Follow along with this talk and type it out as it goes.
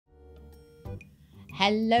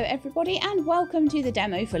Hello everybody and welcome to the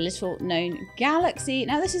demo for Little Known Galaxy.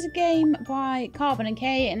 Now this is a game by Carbon and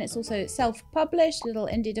K and it's also self-published, little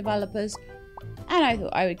indie developers. And I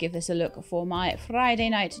thought I would give this a look for my Friday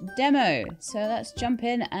night demo. So let's jump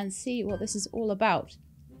in and see what this is all about.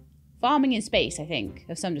 Farming in space, I think,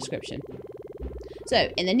 of some description. So,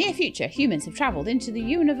 in the near future, humans have travelled into the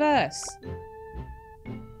universe.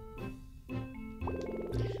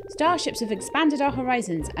 Starships have expanded our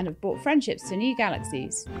horizons and have brought friendships to new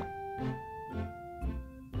galaxies.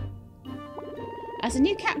 As a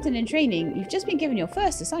new captain in training, you've just been given your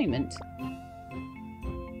first assignment.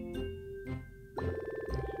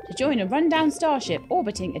 To join a rundown starship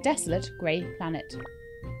orbiting a desolate grey planet.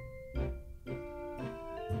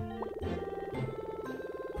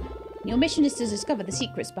 Your mission is to discover the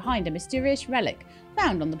secrets behind a mysterious relic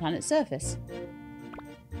found on the planet's surface.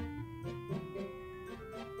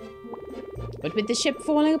 But with the ship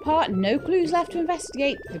falling apart and no clues left to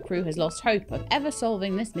investigate, the crew has lost hope of ever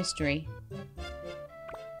solving this mystery.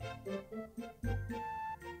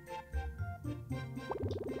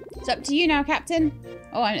 It's up to you now, Captain.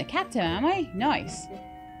 Oh, I'm a captain, am I? Nice.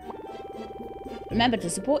 Remember to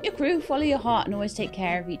support your crew, follow your heart, and always take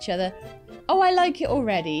care of each other. Oh, I like it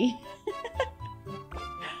already.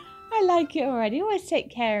 I like it already. Always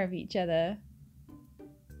take care of each other.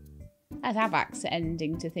 That's Avax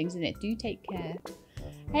ending to things in it. Do take care.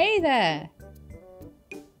 Hey there.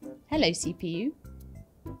 Hello, CPU.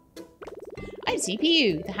 I'm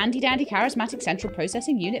CPU, the handy-dandy charismatic central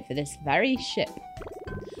processing unit for this very ship.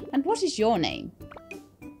 And what is your name?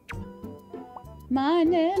 My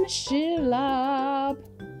name is Sheila.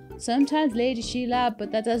 Sometimes Lady Sheila,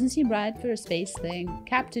 but that doesn't seem right for a space thing.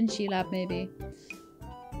 Captain Sheila, maybe.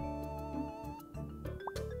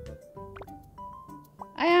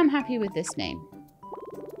 I am happy with this name.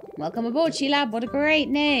 Welcome aboard, Sheila. What a great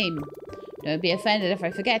name. Don't be offended if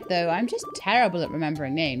I forget, though. I'm just terrible at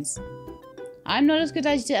remembering names. I'm not as good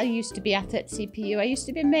as I used to be at it, CPU. I used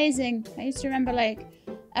to be amazing. I used to remember, like,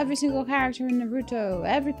 every single character in Naruto,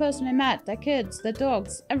 every person I met, their kids, their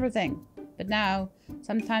dogs, everything. But now,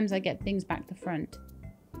 sometimes I get things back to front.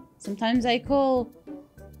 Sometimes I call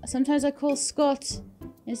Scott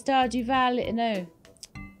in Stardew Valley. No.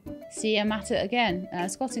 See, I'm at it again.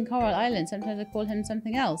 Scott in Coral Island. Sometimes I call him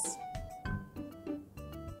something else.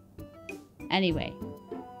 Anyway.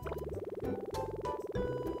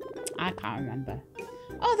 I can't remember.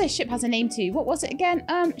 Oh, this ship has a name too. What was it again?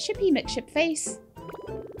 Shippy McShipface.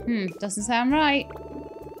 Doesn't sound right.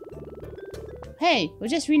 Hey, we'll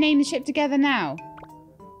just rename the ship together now.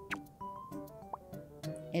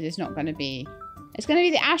 It is not going to be... It's going to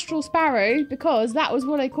be the Astral Sparrow because that was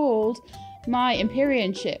what I called my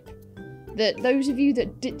Empyrean ship. That those of you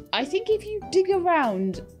that did... I think if you dig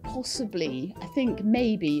around, possibly, I think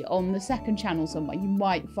maybe on the second channel somewhere, you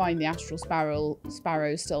might find the Astral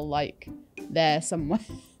Sparrow still, like, there somewhere.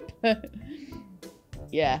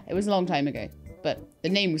 Yeah, it was a long time ago. But the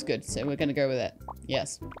name was good, so we're going to go with it.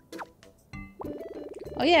 Yes.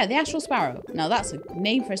 Oh yeah, the Astral Sparrow. Now that's a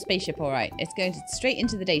name for a spaceship, alright. It's going straight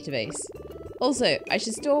into the database. Also, I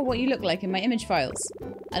should store what you look like in my image files.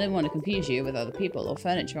 I don't want to confuse you with other people or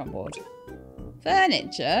furniture on board.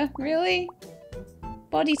 Furniture? Really?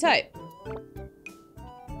 Body type.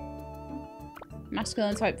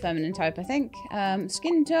 Masculine type, feminine type, I think.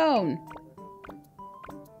 Skin tone.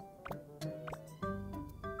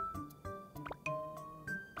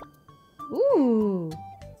 Ooh.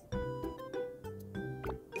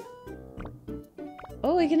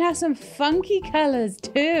 Oh, we can have some funky colours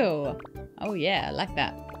too. Oh yeah, I like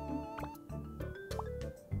that.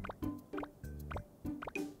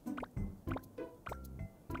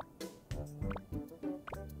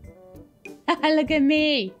 Look at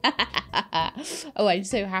me. Oh, I'm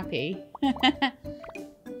so happy. I'm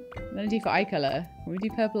gonna do for eye colour. Will we do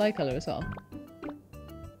purple eye colour as well?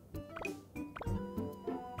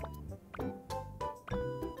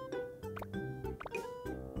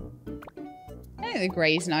 I think the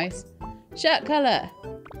grey's nice. Shirt colour.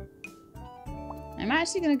 I'm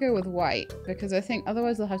actually going to go with white because I think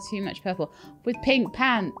otherwise they'll have too much purple. With pink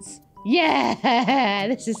pants. Yeah!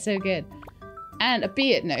 This is so good. And a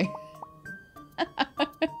beard. No.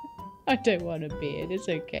 I don't want a beard. It's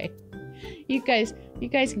okay. You guys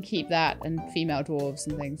can keep that and female dwarves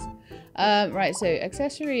and things. Right, so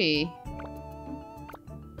accessory.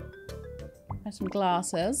 Have some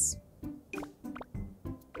glasses.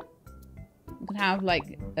 We can have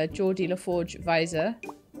like a Geordie LaForge visor.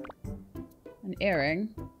 An earring.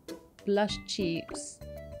 Blush cheeks.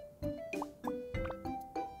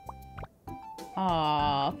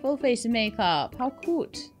 Ah, full face of makeup. How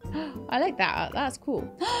cute. I like that. That's cool.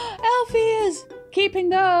 Elf ears! Keeping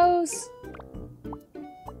those.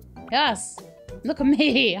 Yes. Look at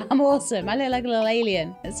me. I'm awesome. I look like a little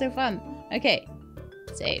alien. It's so fun. Okay.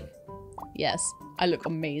 Save. Yes. I look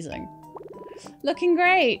amazing. Looking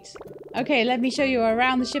great. Okay, let me show you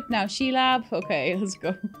around the ship now. She-Lab. Okay, let's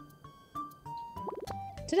go.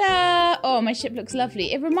 Ta-da! Oh, my ship looks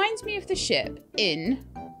lovely. It reminds me of the ship in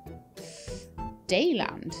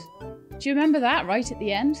Dayland. Do you remember that right at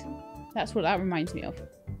the end? That's what that reminds me of.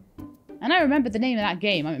 And I remember the name of that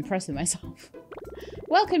game. I'm impressed with myself.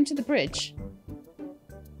 Welcome to the bridge.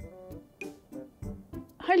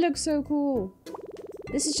 I look so cool.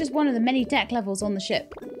 This is just one of the many deck levels on the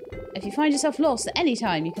ship. If you find yourself lost at any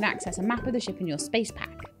time, you can access a map of the ship in your space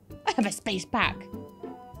pack. I have a space pack.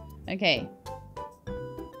 Okay.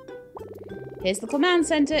 Here's the command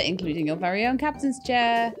center, including your very own captain's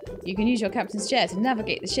chair. You can use your captain's chair to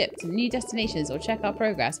navigate the ship to new destinations or check our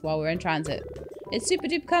progress while we're in transit. It's super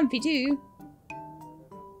duper comfy too.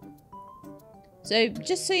 So,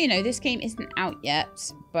 just so you know, this game isn't out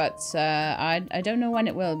yet, but I don't know when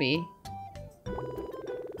it will be.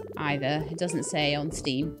 Either. It doesn't say on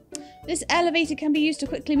Steam. This elevator can be used to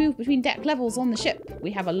quickly move between deck levels on the ship.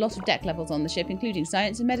 We have a lot of deck levels on the ship, including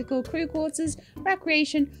science and medical, crew quarters,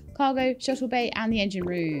 recreation, cargo, shuttle bay, and the engine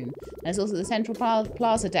room. There's also the central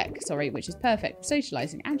plaza deck, which is perfect for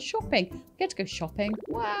socialising and shopping. We get to go shopping.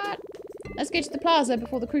 What? Let's go to the plaza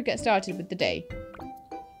before the crew gets started with the day.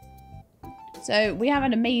 So, we have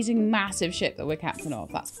an amazing, massive ship that we're captain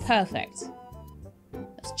of. That's perfect.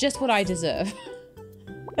 That's just what I deserve.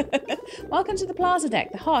 Welcome to the plaza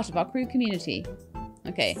deck, the heart of our crew community.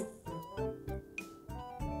 Okay.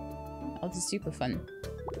 Oh, this is super fun.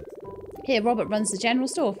 Here, Robert runs the general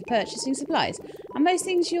store for purchasing supplies and most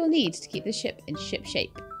things you'll need to keep the ship in ship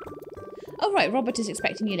shape. Oh right, Robert is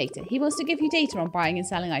expecting you later. He wants to give you data on buying and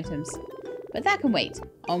selling items. But that can wait.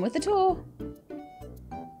 On with the tour.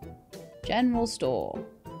 General store.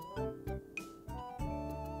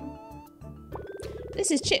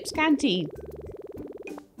 This is Chip's canteen.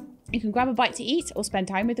 You can grab a bite to eat or spend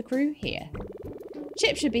time with the crew here.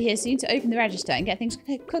 Chip should be here soon to open the register and get things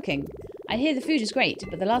cooking. I hear the food is great,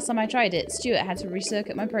 but the last time I tried it, Stuart had to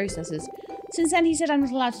recircuit my processors. Since then, he said I'm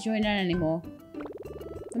not allowed to join in anymore.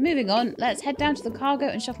 But moving on, let's head down to the cargo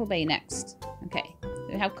and shuttle bay next. Okay,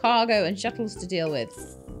 we have cargo and shuttles to deal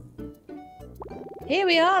with. Here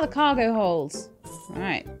we are, the cargo holds.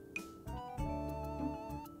 Alright.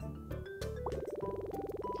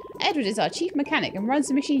 Edward is our chief mechanic and runs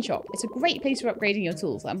the machine shop. It's a great place for upgrading your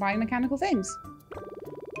tools and buying mechanical things.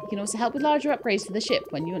 He can also help with larger upgrades for the ship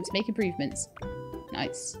when you want to make improvements.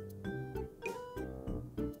 Nice.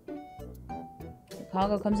 The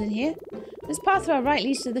cargo comes in here. This path to our right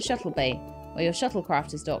leads to the shuttle bay, where your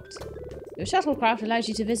shuttlecraft is docked. Your shuttlecraft allows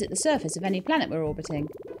you to visit the surface of any planet we're orbiting.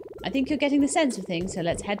 I think you're getting the sense of things, so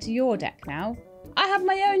let's head to your deck now. I have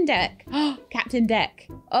my own deck. Captain Deck.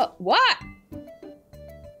 Oh, what?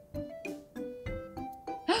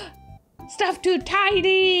 Stuff too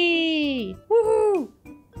tidy! Woohoo!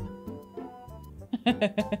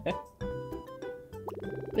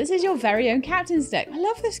 This is your very own captain's deck. I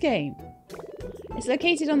love this game. It's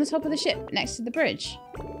located on the top of the ship, next to the bridge.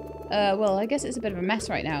 Well, I guess it's a bit of a mess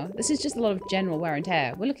right now. This is just a lot of general wear and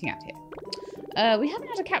tear we're looking at here. We haven't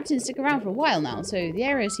had a captain stick around for a while now, so the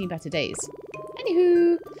area's seen better days.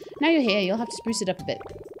 Anywho, now you're here, you'll have to spruce it up a bit.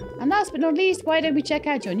 And last but not least, why don't we check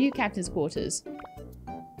out your new captain's quarters?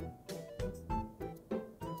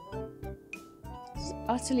 This is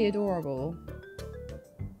utterly adorable.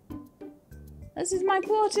 This is my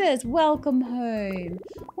quarters. Welcome home.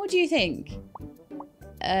 What do you think?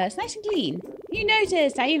 It's nice and clean. You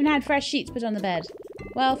noticed I even had fresh sheets put on the bed.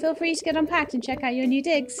 Well, feel free to get unpacked and check out your new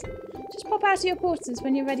digs. Just pop out of your quarters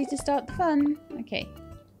when you're ready to start the fun. Okay.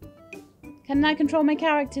 Can I control my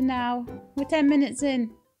character now? We're 10 minutes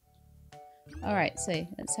in. Alright, so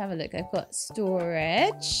let's have a look. I've got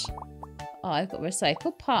storage. Oh, I've got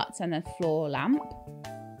recycled parts and a floor lamp.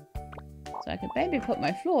 So I could maybe put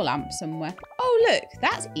my floor lamp somewhere. Oh, look,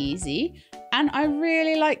 that's easy. And I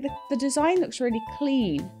really like the design. Looks really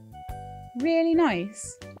clean. Really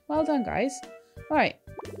nice. Well done, guys. All right.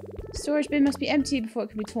 Storage bin must be empty before it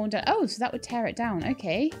can be torn down. Oh, so that would tear it down.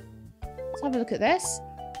 Okay. Let's have a look at this.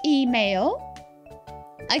 Email.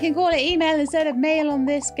 I can call it email instead of mail on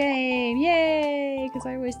this game. Yay! Because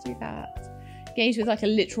I always do that. Games with like a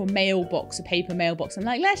literal mailbox, a paper mailbox. I'm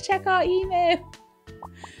like, let's check our email.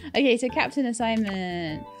 Okay, so captain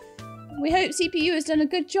assignment. We hope CPU has done a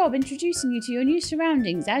good job introducing you to your new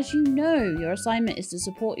surroundings. As you know, your assignment is to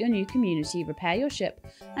support your new community, repair your ship,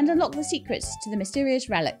 and unlock the secrets to the mysterious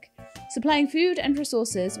relic. Supplying food and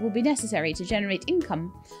resources will be necessary to generate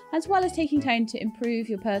income, as well as taking time to improve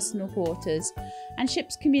your personal quarters and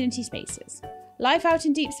ship's community spaces. Life out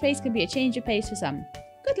in deep space can be a change of pace for some.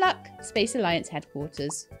 Good luck, Space Alliance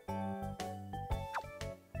headquarters.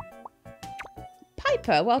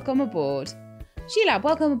 Piper, welcome aboard. Sheilab,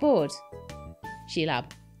 welcome aboard.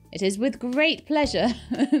 Sheilab. It is with great pleasure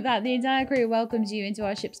that the entire crew welcomes you into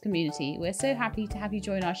our ship's community. We're so happy to have you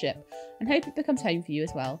join our ship and hope it becomes home for you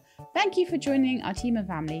as well. Thank you for joining our team and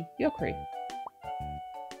family, your crew.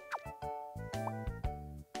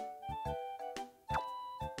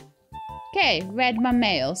 Okay, read my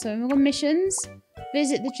mail. So we've got missions,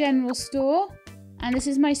 visit the general store, and this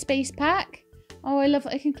is my space pack. Oh, I love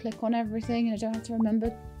it. I can click on everything and I don't have to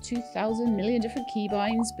remember 2,000 million different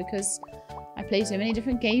keybinds because I play so many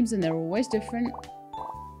different games and they're always different.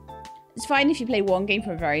 It's fine if you play one game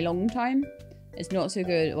for a very long time. It's not so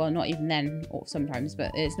good. Well, not even then, or sometimes,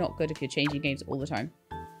 but it's not good if you're changing games all the time.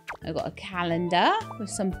 I've got a calendar with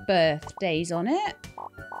some birthdays on it.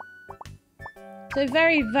 So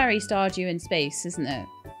very, very Stardew in space, isn't it?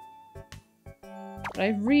 But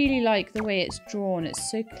I really like the way it's drawn.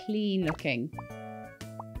 It's so clean looking.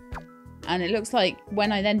 And it looks like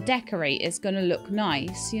when I then decorate, it's going to look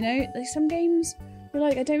nice, you know? Like some games, you're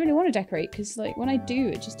like, I don't really want to decorate because like when I do,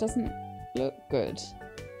 it just doesn't look good.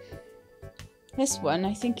 This one,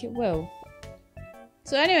 I think it will.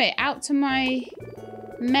 So anyway, out to my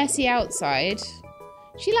messy outside.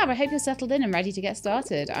 Sheilab, I hope you're settled in and ready to get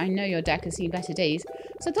started. I know your deck has seen better days,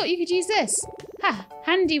 so I thought you could use this. Ha!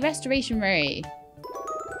 Handy restoration ray.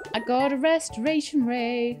 I got a restoration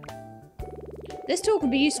ray. This tool can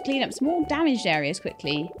be used to clean up small damaged areas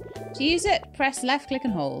quickly. To use it, press left click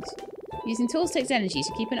and hold. Using tools takes energy,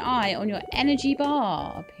 so keep an eye on your energy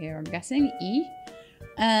bar up here, I'm guessing. E.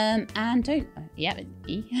 And don't,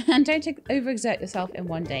 E. And don't overexert yourself in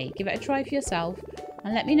one day. Give it a try for yourself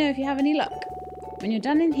and let me know if you have any luck. When you're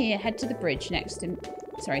done in here, head to the bridge next to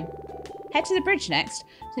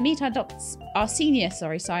meet our senior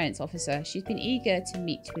science officer. She's been eager to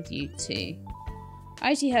meet with you too.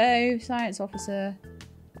 Righty ho, science officer.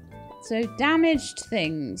 So damaged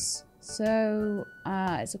things. So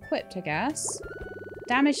it's equipped, I guess.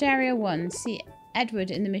 Damaged area 1. See Edward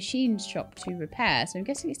in the machine shop to repair. So I'm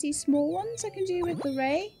guessing it's these small ones I can do with the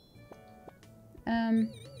ray.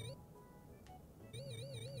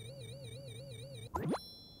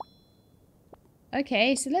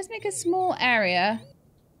 Okay, so let's make a small area.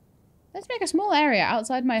 Let's make a small area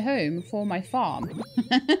outside my home for my farm.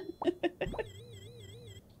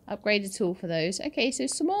 Upgraded tool for those. Okay, so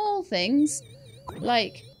small things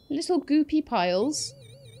like little goopy piles,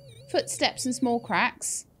 footsteps and small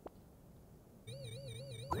cracks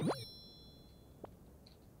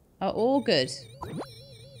are all good.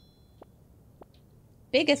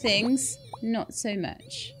 Bigger things, not so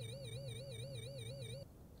much.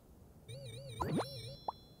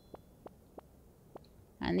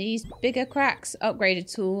 And these bigger cracks,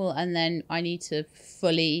 upgraded tool, and then I need to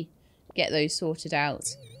fully get those sorted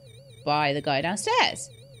out by the guy downstairs.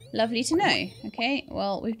 Lovely to know. Okay,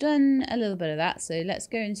 well, we've done a little bit of that, so let's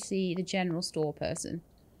go and see the general store person.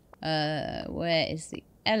 Where is the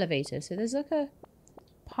elevator? So there's like a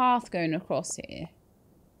path going across here.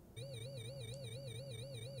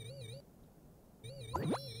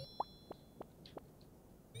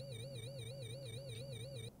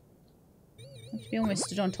 I should be almost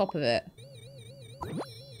stood on top of it.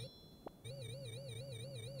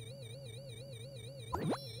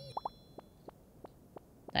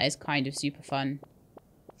 That is kind of super fun.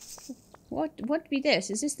 What would be this?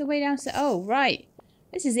 Is this the way downstairs? Oh, right.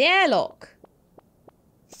 This is the airlock.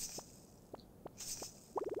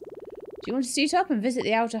 Do you want to suit up and visit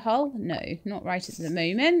the outer hull? No, not right at the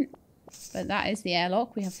moment. But that is the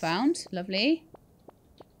airlock we have found. Lovely.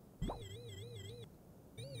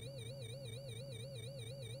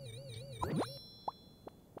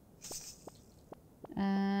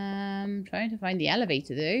 Trying to find the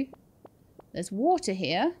elevator though. There's water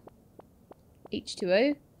here.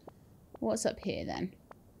 H2O. What's up here then?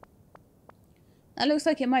 That looks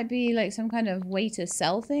like it might be like some kind of way to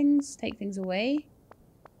sell things, take things away.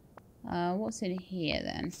 What's in here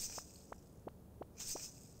then?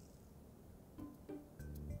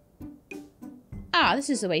 Ah, this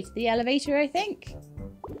is the way to the elevator, I think.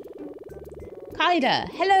 Kaida.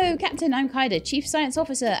 Hello, Captain. I'm Kaida, Chief Science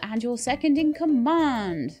Officer and your second in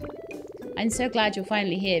command. I'm so glad you're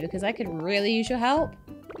finally here because I could really use your help.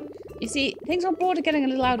 You see, things on board are getting a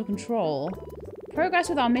little out of control. Progress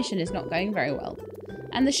with our mission is not going very well.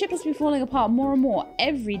 And the ship has been falling apart more and more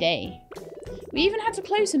every day. We even had to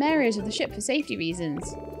close some areas of the ship for safety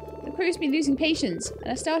reasons. The crew's been losing patience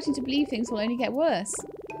and are starting to believe things will only get worse.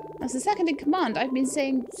 As the second in command, I've been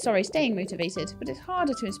staying motivated, but it's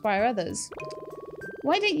harder to inspire others.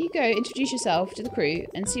 Why don't you go introduce yourself to the crew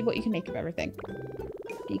and see what you can make of everything?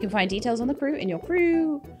 You can find details on the crew in your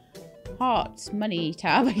crew hearts money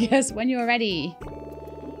tab, I guess, when you're ready.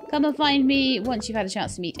 Come and find me once you've had a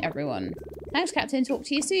chance to meet everyone. Thanks, Captain. Talk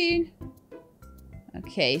to you soon.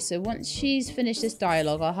 Okay, so once she's finished this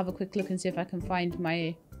dialogue, I'll have a quick look and see if I can find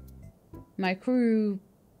my crew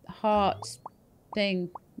heart thing.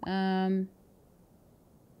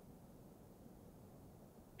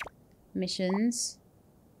 Missions.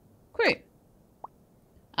 Crew.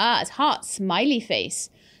 Ah, it's heart smiley face.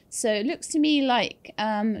 So it looks to me like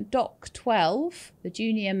Doc 12, the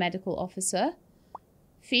junior medical officer,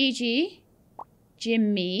 Fiji,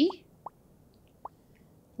 Jimmy,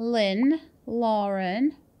 Lynn,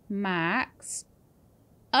 Lauren, Max.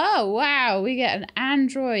 Oh, wow. We get an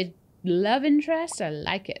android love interest. I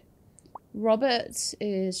like it. Robert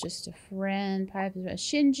is just a friend. Pipe is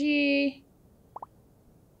Shinji.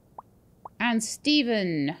 And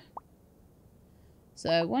Steven.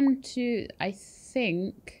 So 1, 2, I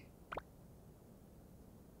think.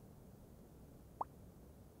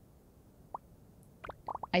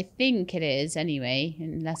 I think it is anyway,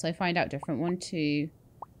 unless I find out different. 1, 2,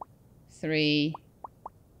 3,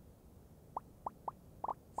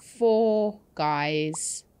 4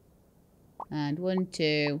 guys. And 1,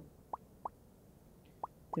 2,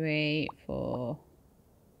 3, 4.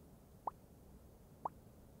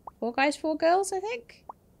 4 guys, 4 girls, I think.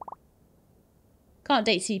 Can't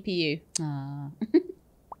date CPU. Ah.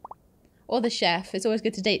 Or the chef. It's always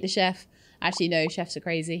good to date the chef. Actually, no, chefs are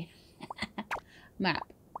crazy. Map.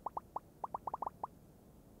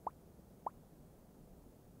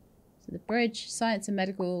 So the bridge, science and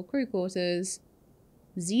medical, crew quarters,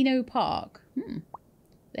 Xeno Park.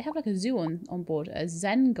 They have like a zoo on board. A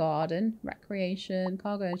Zen garden, recreation,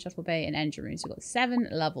 cargo and shuttle bay, and engine room. So we've got 7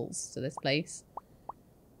 levels to this place.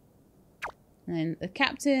 And then the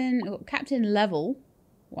captain level.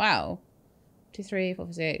 Wow. 2, 3, 4,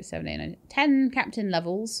 5, 6, 7, 8, 9, 10 captain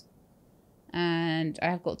levels. And I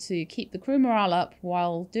have got to keep the crew morale up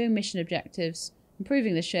while doing mission objectives,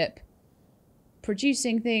 improving the ship,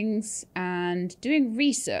 producing things, and doing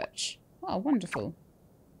research. Oh, wonderful.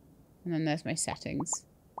 And then there's my settings.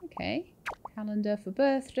 Okay. Calendar for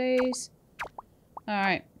birthdays.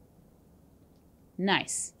 Alright.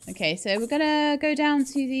 Nice. Okay, so we're gonna go down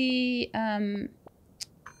to the,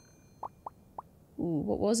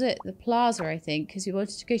 what was it? The plaza, I think, because we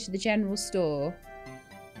wanted to go to the general store.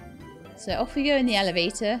 So off we go in the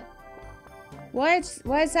elevator. Why is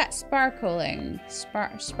that sparkling?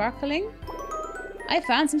 Sparkling? I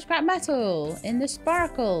found some scrap metal in the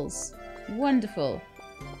sparkles. Wonderful.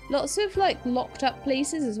 Lots of like locked up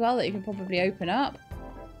places as well that you can probably open up.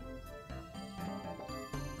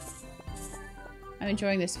 I'm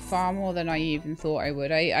enjoying this far more than I even thought I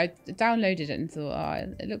would. I downloaded it and thought,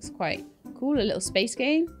 oh, it looks quite cool, a little space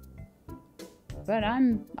game. But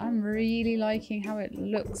I'm really liking how it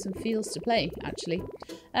looks and feels to play, actually.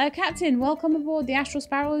 Captain, welcome aboard the Astral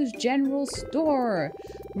Sparrow's General Store.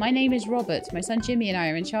 My name is Robert. My son Jimmy and I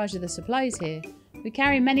are in charge of the supplies here. We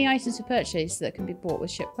carry many items to purchase that can be bought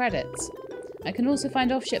with ship credits. I can also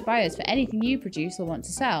find off-ship buyers for anything you produce or want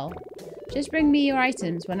to sell. Just bring me your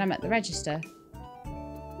items when I'm at the register.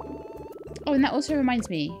 Oh, and that also reminds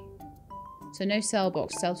me. So no sell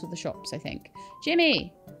box, sell to the shops, I think.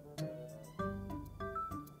 Jimmy!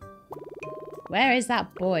 Where is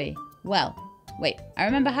that boy? Well, wait, I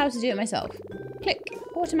remember how to do it myself. Click.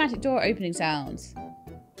 Automatic door opening sounds.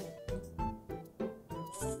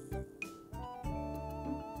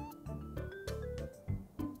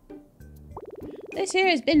 This here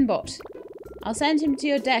is Binbot. I'll send him to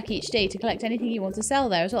your deck each day to collect anything you want to sell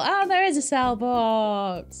there as well. Oh, there is a sell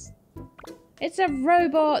box. It's a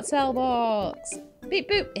robot sell box. Beep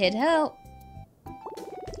boop, here to help.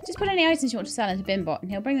 Just put any items you want to sell into Binbot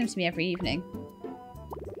and he'll bring them to me every evening.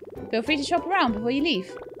 Feel free to shop around before you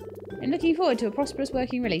leave. I'm looking forward to a prosperous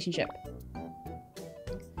working relationship.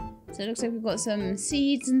 So it looks like we've got some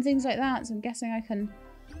seeds and things like that. So I'm guessing I can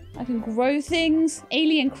grow things,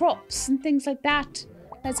 alien crops and things like that.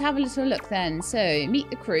 Let's have a little look then. So meet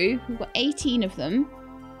the crew. We've got 18 of them.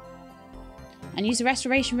 And use the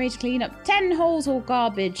restoration ray to clean up 10 holes or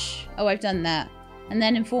garbage. Oh, I've done that. And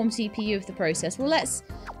then inform CPU of the process. Well, let's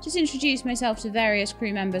just introduce myself to various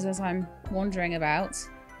crew members as I'm wandering about.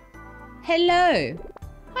 Hello.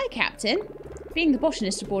 Hi, Captain. Being the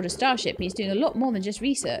botanist aboard a starship means doing a lot more than just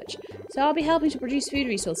research. So I'll be helping to produce food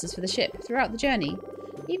resources for the ship throughout the journey.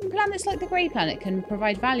 Even planets like the Grey Planet can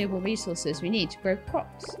provide valuable resources we need to grow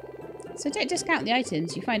crops. So don't discount the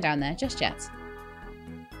items you find down there just yet.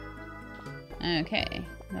 Okay,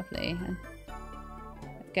 lovely.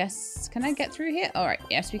 I guess, can I get through here? Alright,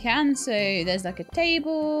 yes we can. So there's like a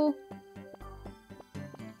table.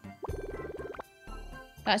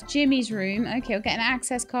 That's Jimmy's room. Okay, we'll get an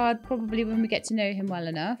access card probably when we get to know him well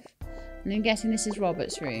enough. And I'm guessing this is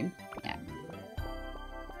Robert's room. Yeah.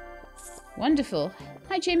 Wonderful.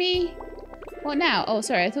 Hi, Jimmy. What now? Oh,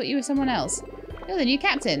 sorry, I thought you were someone else. You're the new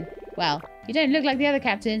captain. Well, you don't look like the other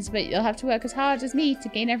captains, but you'll have to work as hard as me to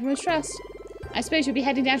gain everyone's trust. I suppose you'll be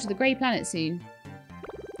heading down to the Grey Planet soon.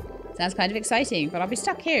 Sounds kind of exciting, but I'll be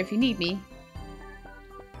stuck here if you need me.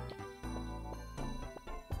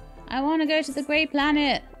 I want to go to the Grey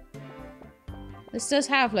Planet. This does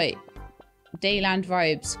have, like, Dayland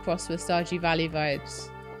vibes crossed with Stardew Valley vibes.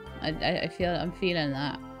 I'm feeling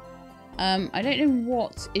that. I don't know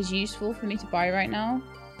what is useful for me to buy right now.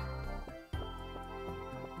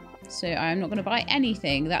 So I'm not going to buy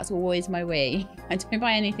anything. That's always my way. I don't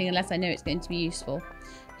buy anything unless I know it's going to be useful.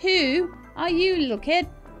 Who are you, little kid?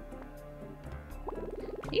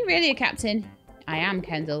 Are you really a captain? I am,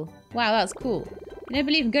 Kendall. Wow, that's cool. You don't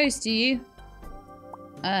believe in ghosts, do you?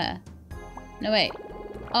 No, wait.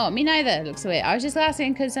 Oh, me neither, looks away. I was just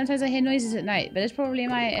asking because sometimes I hear noises at night, but it's probably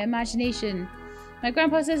my imagination. My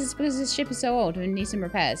grandpa says it's because his ship is so old and needs some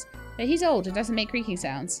repairs. But he's old and doesn't make creaking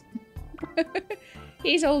sounds.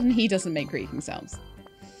 He's old and he doesn't make creaking sounds.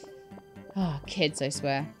 Oh, kids, I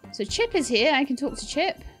swear. So Chip is here. I can talk to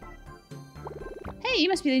Chip. Hey, you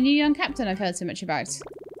must be the new young captain I've heard so much about.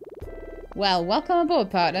 Well, welcome aboard,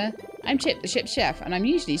 partner. I'm Chip, the ship's chef, and I'm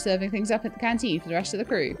usually serving things up at the canteen for the rest of the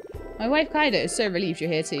crew. My wife, Kaido, is so relieved you're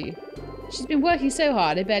here too. She's been working so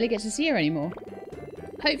hard I barely get to see her anymore.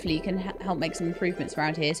 Hopefully you can help make some improvements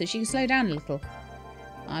around here so she can slow down a little.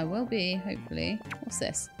 I will be, hopefully. What's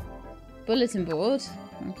this? Bulletin board.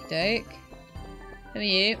 Okie doke. Who are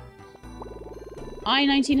you?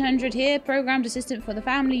 I-1900 here, programmed assistant for the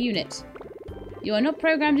family unit. You are not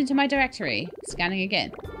programmed into my directory. Scanning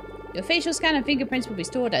again. Your facial scan and fingerprints will be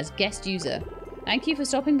stored as guest user. Thank you for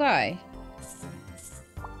stopping by.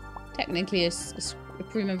 Technically, a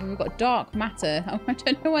crew member, we've got dark matter. Oh, I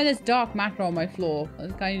don't know why there's dark matter on my floor.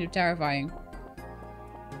 That's kind of terrifying.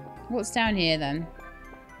 What's down here then?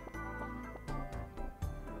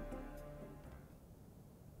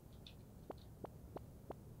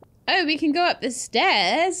 Oh, we can go up the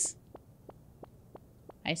stairs.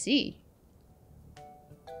 I see.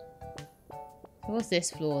 So what's this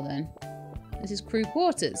floor then? This is crew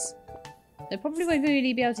quarters. They probably won't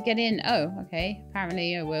really be able to get in. Oh, okay.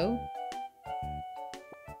 Apparently I will.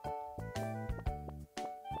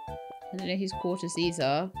 I don't know whose quarters these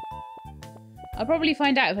are. I'll probably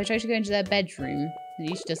find out if I try to go into their bedroom. It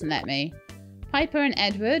usually doesn't let me. Piper and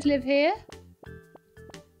Edward live here.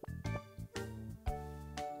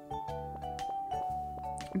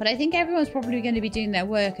 But I think everyone's probably going to be doing their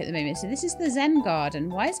work at the moment. So this is the Zen garden.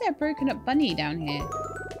 Why is there a broken up bunny down here?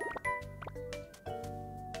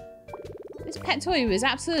 This pet toy was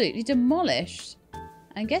absolutely demolished.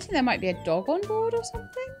 I'm guessing there might be a dog on board or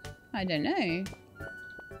something? I don't know.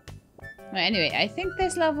 Well, anyway, I think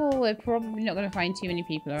this level we're probably not going to find too many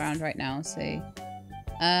people around right now. So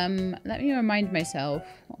let me remind myself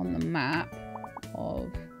on the map of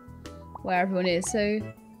where everyone is. So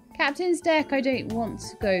Captain's deck I don't want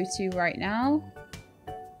to go to right now.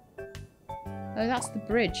 Oh, that's the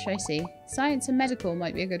bridge, I see. Science and medical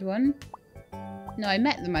might be a good one. No, I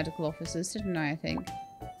met the medical officers, didn't I think?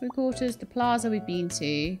 Crew quarters, the plaza we've been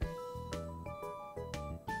to.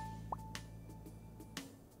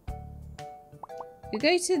 We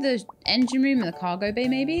go to the engine room and the cargo bay,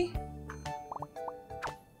 maybe?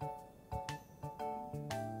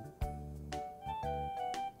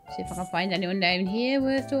 See if I can find anyone down here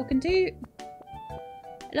worth talking to.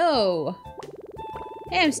 Hello.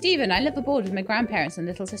 Hey, I'm Stephen. I live aboard with my grandparents and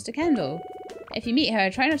little sister Kendall. If you meet her,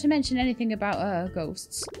 try not to mention anything about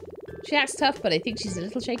ghosts. She acts tough, but I think she's a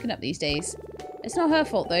little shaken up these days. It's not her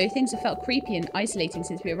fault, though. Things have felt creepy and isolating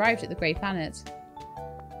since we arrived at the Grey Planet.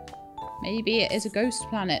 Maybe it is a ghost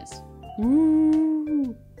planet.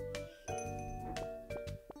 Ooh.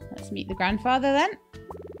 Let's meet the grandfather, then.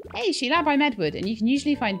 Hey, Sheila, I'm Edward, and you can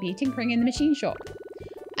usually find me tinkering in the machine shop.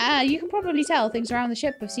 You can probably tell things around the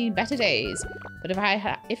ship have seen better days. But if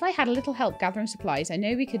I had a little help gathering supplies, I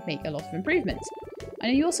know we could make a lot of improvements. I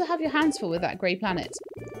know you also have your hands full with that Grey Planet.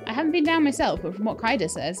 I haven't been down myself, but from what Kaida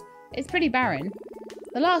says, it's pretty barren.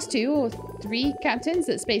 The last 2 or 3 captains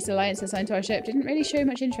that Space Alliance assigned to our ship didn't really show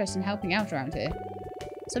much interest in helping out around here.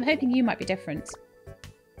 So I'm hoping you might be different.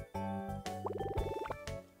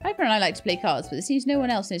 Piper and I like to play cards, but it seems no one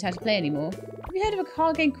else knows how to play anymore. Have you heard of a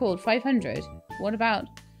card game called 500? What about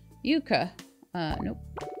Euchre? Nope.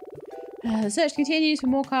 The search continues for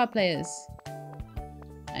more card players.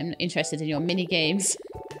 I'm interested in your mini games.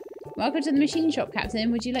 Welcome to the machine shop,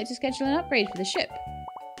 Captain. Would you like to schedule an upgrade for the ship?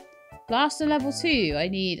 Blaster level 2. I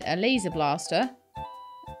need a laser blaster,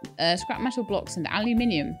 scrap metal blocks, and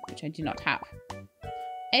aluminium, which I do not have.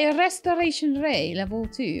 A restoration ray level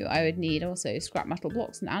 2. I would need also scrap metal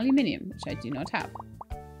blocks and aluminium, which I do not have.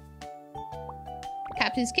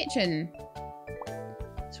 Captain's kitchen.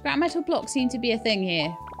 Scrap metal blocks seem to be a thing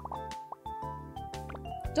here.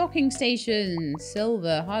 Docking station,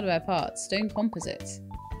 silver, hardware parts, stone composites.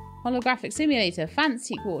 Holographic simulator,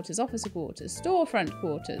 fancy quarters, officer quarters, storefront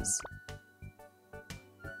quarters.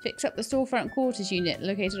 Fix up the storefront quarters unit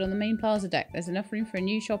located on the main plaza deck. There's enough room for a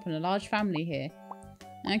new shop and a large family here.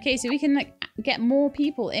 Okay, so we can like get more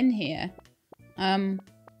people in here.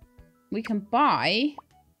 We can buy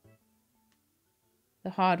the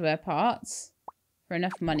hardware parts for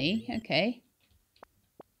enough money. Okay.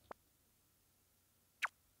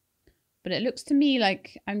 But it looks to me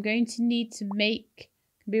like I'm going to need to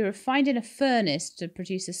be refined in a furnace to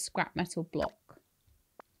produce a scrap metal block.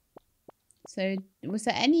 So, was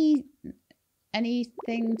there anything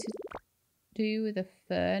to do with a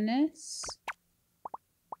furnace?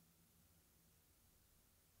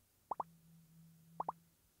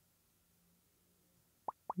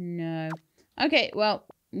 No. Okay, well,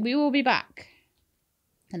 we will be back.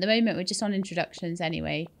 At the moment, we're just on introductions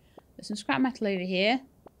anyway. There's some scrap metal over here.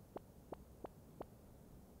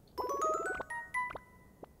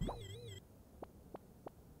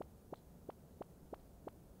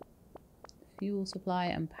 Fuel supply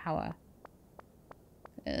and power.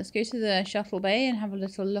 Let's go to the shuttle bay and have a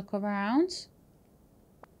little look around.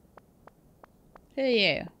 Who are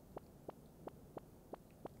you?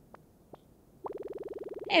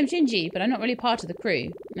 Hey, I'm Gingy, but I'm not really part of the crew.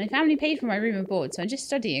 My family paid for my room and board, so I'm just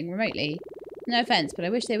studying remotely. No offense, but I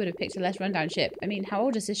wish they would have picked a less rundown ship. I mean, how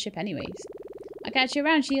old is this ship anyways? I'll catch you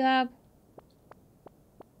around, Sheilab.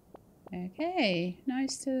 Okay,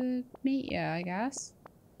 nice to meet you, I guess.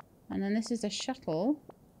 And then this is a shuttle.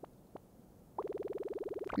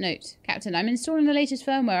 Note, Captain, I'm installing the latest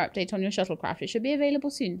firmware update on your shuttlecraft. It should be available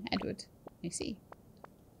soon. Edward. I see.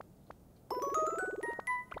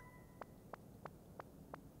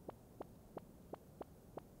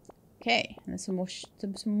 Okay, and there's some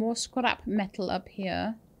more scrap metal up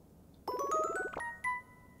here.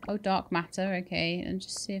 Oh, dark matter. Okay, and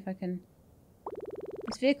just see if I can...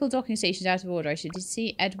 This vehicle docking station is out of order. I should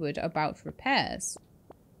see Edward about repairs.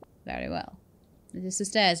 Very well. This is the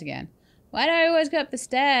stairs again. Why do I always go up the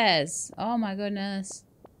stairs? Oh my goodness.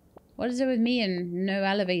 What is it with me and no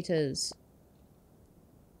elevators?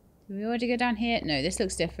 Did we already go down here? No, this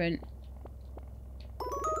looks different.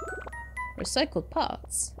 Recycled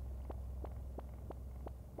parts.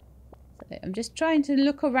 So I'm just trying to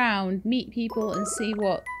look around, meet people, and see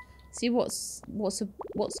what's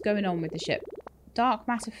going on with the ship. Dark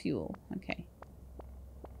matter fuel. Okay.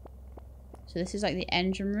 So this is like the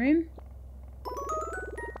engine room.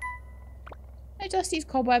 I dust these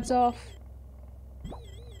cobwebs off.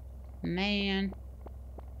 Man.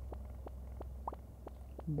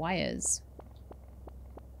 Wires.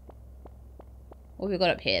 What have we got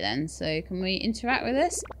up here then? So can we interact with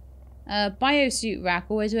this? Biosuit rack.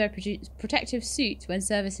 Always wear protective suit when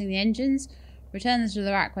servicing the engines. Return them to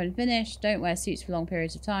the rack when finished. Don't wear suits for long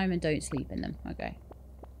periods of time and don't sleep in them. Okay.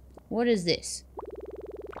 What is this?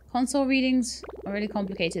 Console readings are really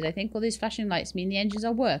complicated. I think all these flashing lights mean the engines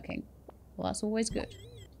are working. Well, that's always good.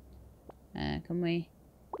 Can we...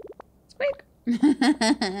 Squeak!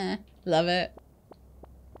 Love it.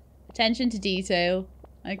 Attention to detail.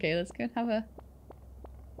 Okay, let's go and have a...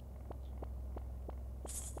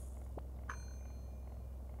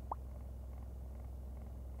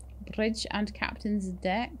 Bridge and captain's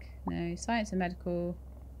deck. No, science and medical.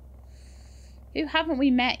 Who haven't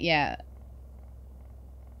we met yet?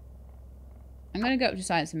 I'm going to go up to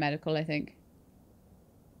science and medical, I think.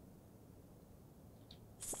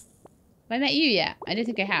 Have I met you yet? I don't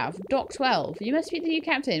think I have. Doc 12. You must be the new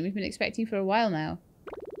captain we've been expecting for a while now.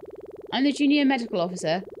 I'm the junior medical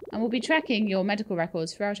officer and will be tracking your medical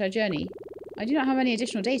records throughout our journey. I do not have any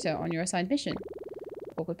additional data on your assigned mission.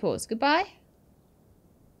 Awkward pause. Goodbye.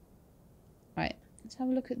 Right. Let's have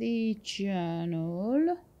a look at the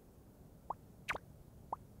journal.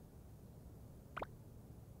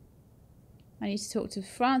 I need to talk to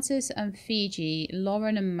Francis and Fiji,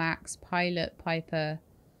 Lauren and Max, Pilot, Piper,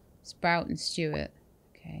 Sprout and Stuart.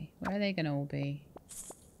 Okay, where are they going to all be?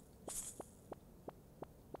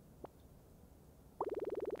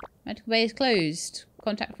 Medical bay is closed.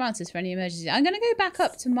 Contact Francis for any emergency. I'm going to go back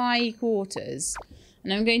up to my quarters.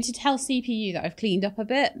 And I'm going to tell CPU that I've cleaned up a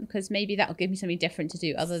bit. Because maybe that'll give me something different to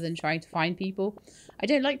do other than trying to find people. I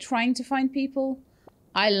don't like trying to find people.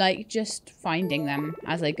 I like just finding them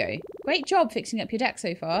as I go. Great job fixing up your deck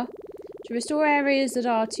so far. To restore areas that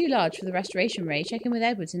are too large for the restoration ray, check in with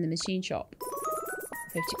Edwards in the machine shop.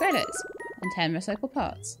 50 credits and 10 recycled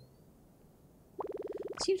parts.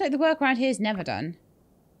 Seems like the work around here is never done.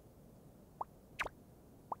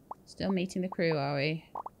 Still meeting the crew, are we?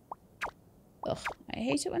 Ugh, I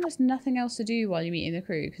hate it when there's nothing else to do while you're meeting the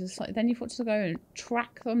crew, because it's like then you've got to go and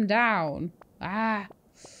track them down. Ah.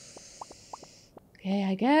 Okay,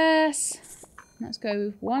 I guess. Let's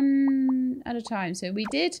go one at a time. So we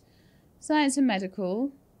did science and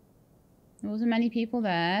medical. There wasn't many people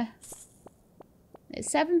there.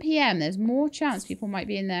 It's 7 PM. There's more chance people might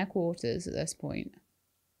be in their quarters at this point.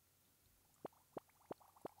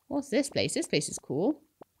 What's this place? This place is cool.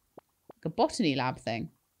 Like a botany lab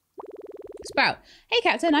thing. Sprout. Hey,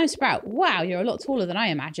 Captain, I'm Sprout. Wow, you're a lot taller than I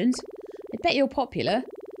imagined. I bet you're popular.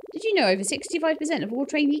 Did you know over 65% of all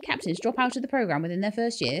trainee captains drop out of the program within their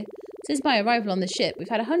first year? Since my arrival on the ship, we've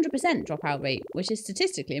had a 100% dropout rate, which is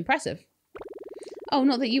statistically impressive. Oh,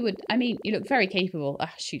 not that you would... I mean, you look very capable.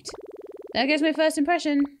 Ah, shoot. There goes my first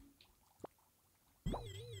impression.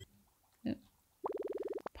 Oh.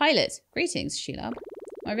 Pilot. Greetings, Sheilab.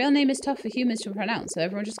 My real name is tough for humans to pronounce, so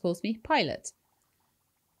everyone just calls me Pilot.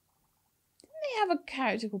 Didn't they have a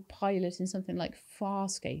character called Pilot in something like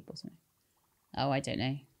Farscape or something? Oh, I don't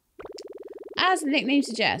know. As the nickname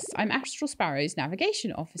suggests, I'm Astral Sparrow's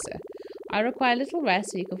navigation officer. I require little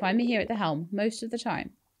rest, so you can find me here at the helm most of the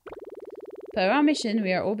time. Per our mission,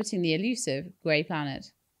 we are orbiting the elusive grey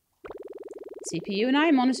planet. CPU and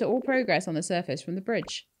I monitor all progress on the surface from the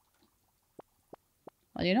bridge.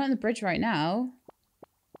 Well, you're not in the bridge right now.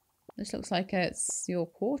 This looks like it's your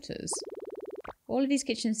quarters. All of these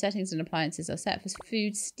kitchen settings and appliances are set for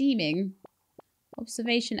food steaming.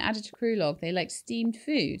 Observation added to crew log. They like steamed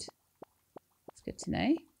food. That's good to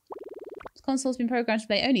know. This console's been programmed to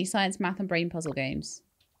play only science, math, and brain puzzle games.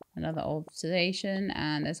 Another observation,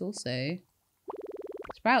 and there's also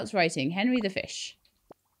Sprout's writing, Henry the Fish.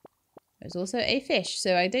 There's also a fish,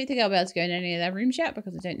 so I don't think I'll be able to go in any of their rooms yet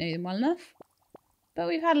because I don't know them well enough. But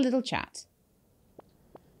we've had a little chat.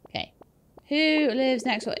 Okay. Who lives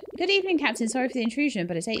next door? Good evening, Captain. Sorry for the intrusion,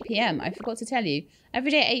 but it's 8 PM. I forgot to tell you.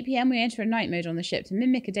 Every day at 8 PM we enter a night mode on the ship to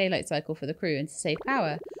mimic a daylight cycle for the crew and to save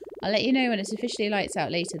power. I'll let you know when it's officially lights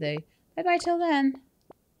out later, though. Bye-bye till then.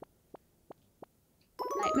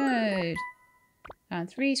 Night mode.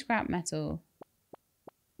 Found 3 scrap metal.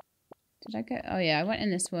 Did I go? Oh, yeah. I went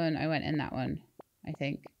in this one. I went in that one, I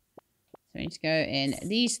think. So we need to go in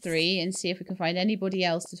these 3 and see if we can find anybody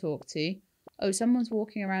else to talk to. Oh, someone's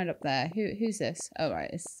walking around up there. Who's this? Oh,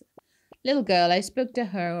 right. It's little girl. I spoke to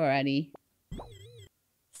her already.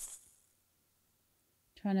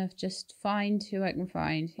 Trying to just find who I can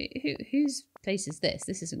find. Whose place is this?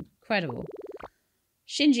 This is incredible.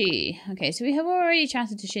 Shinji. Okay, so we have already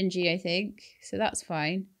chatted to Shinji, I think. So that's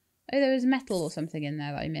fine. Oh, there was metal or something in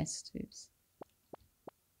there that I missed. Oops.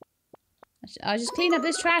 I'll just clean up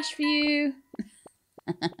this trash for you.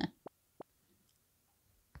 I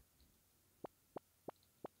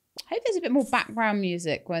hope there's a bit more background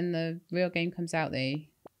music when the real game comes out, though.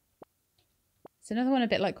 It's another one a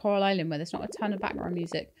bit like Coral Island where there's not a ton of background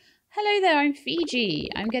music. Hello there, I'm Fiji.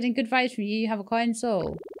 I'm getting good vibes from you. You have a kind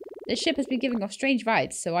soul. This ship has been giving off strange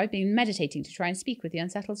vibes, so I've been meditating to try and speak with the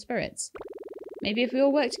unsettled spirits. Maybe if we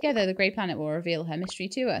all work together, the Grey Planet will reveal her mystery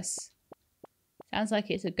to us. Sounds like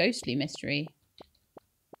it's a ghostly mystery.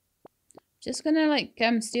 Just gonna, like,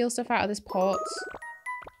 steal stuff out of this pot.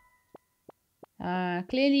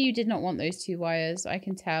 Clearly you did not want those 2 wires, I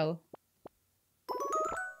can tell.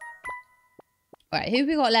 Right, who have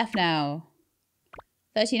we got left now?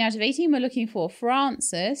 13 out of 18 we're looking for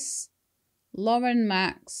Francis, Lauren,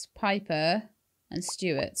 Max, Piper, and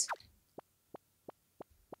Stuart.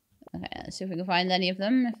 Okay, let's see if we can find any of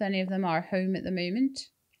them, if any of them are home at the moment.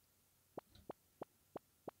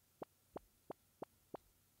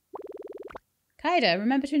 Kaida,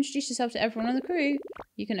 remember to introduce yourself to everyone on the crew.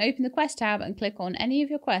 You can open the quest tab and click on any of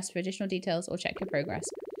your quests for additional details or check your progress.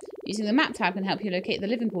 Using the map tab can help you locate the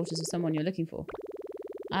living quarters of someone you're looking for.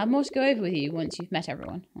 I have more to go over with you once you've met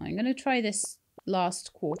everyone. I'm going to try this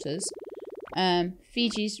last quarters.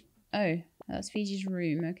 Fiji's... Oh, that's Fiji's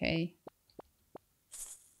room. Okay.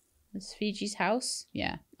 That's Fiji's house?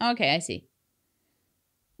 Yeah. Okay, I see.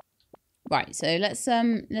 Right, so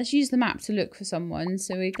let's use the map to look for someone.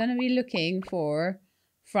 So we're going to be looking for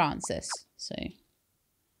Francis. So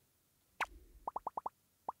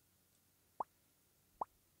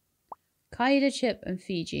Kyda, Chip, and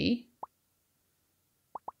Fiji.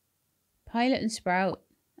 Pilot and Sprout.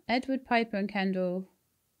 Edward, Piper, and Kendall.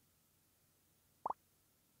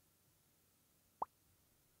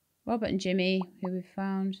 Robert and Jimmy, who we've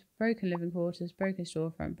found. Broken living quarters, broken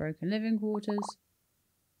storefront, broken living quarters.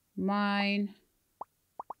 Mine.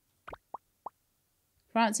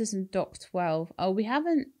 Francis and Doc 12. Oh, we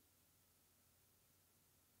haven't...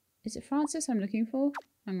 Is it Francis I'm looking for?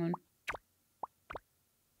 Hang on.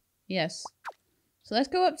 Yes. So let's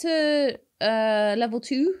go up to level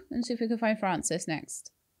 2 and see if we can find Francis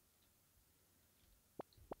next.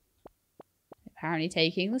 Apparently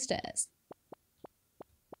taking the stairs.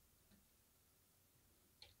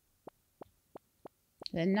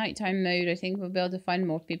 Then nighttime mode, I think we'll be able to find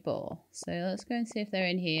more people. So let's go and see if they're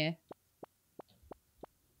in here.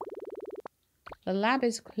 The lab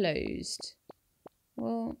is closed.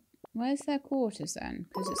 Well, where's their quarters then?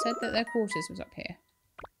 Because it said that their quarters was up here.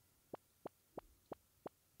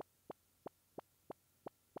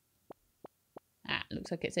 Ah,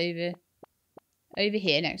 looks like it's over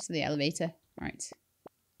here next to the elevator. Right.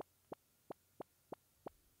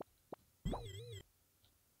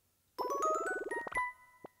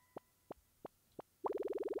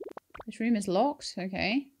 This room is locked.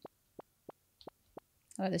 Okay.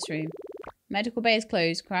 I like this room. Medical bay is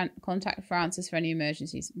closed. Contact Francis for any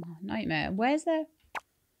emergencies. Oh, nightmare. Where's their...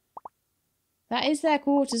 That is their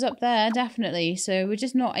quarters up there, definitely. So we're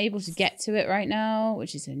just not able to get to it right now,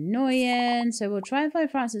 which is annoying. So we'll try and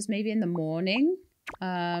find Francis maybe in the morning.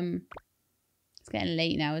 It's getting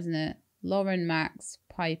late now, isn't it? Lauren, Max,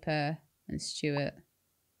 Piper, and Stuart.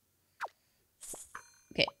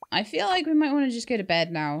 Okay, I feel like we might want to just go to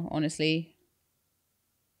bed now, honestly.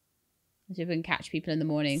 See if we can catch people in the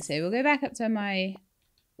morning. So we'll go back up to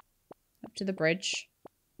the bridge.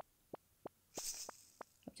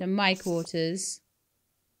 Up to my quarters.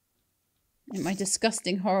 At my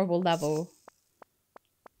disgusting, horrible level.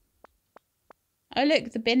 Oh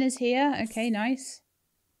look, the bin is here. Okay, nice.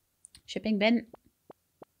 Shipping bin.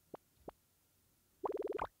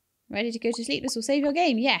 Ready to go to sleep? This will save your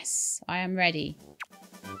game. Yes, I am ready.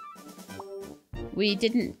 We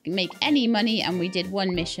didn't make any money and we did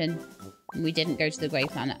one mission. And we didn't go to the Grey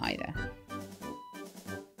Planet either.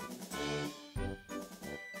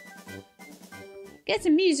 Get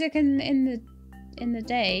some music in the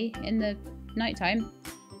day, in the nighttime.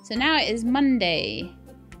 So now it is Monday.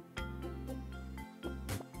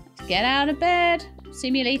 Get out of bed.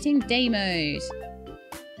 Simulating day mode.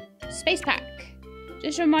 Space pack.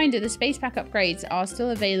 Just a reminder, the space pack upgrades are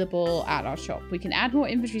still available at our shop. We can add more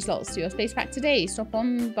inventory slots to your space pack today. Stop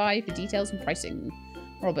on by for details and pricing.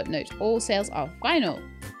 Robert, note, all sales are final.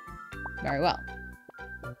 Very well.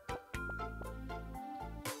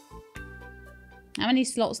 How many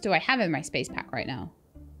slots do I have in my space pack right now?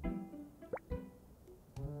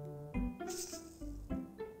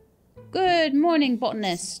 Good morning,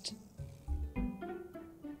 botanist.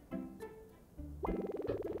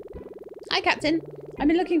 Hi, Captain. I've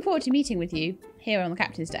been looking forward to meeting with you here on the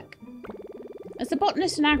captain's deck. As the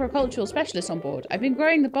botanist and agricultural specialist on board, I've been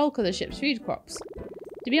growing the bulk of the ship's food crops.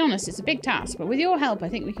 To be honest, it's a big task, but with your help, I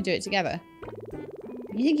think we can do it together.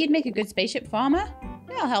 You think you'd make a good spaceship farmer?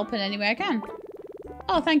 Yeah, I'll help in any way I can.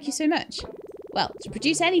 Oh, thank you so much. Well, to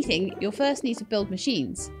produce anything, you'll first need to build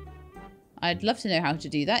machines. I'd love to know how to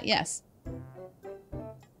do that, yes.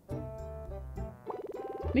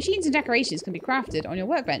 Machines and decorations can be crafted on your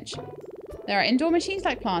workbench. There are indoor machines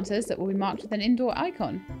like planters that will be marked with an indoor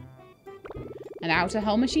icon. And outer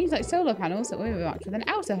hull machines like solar panels that will be marked with an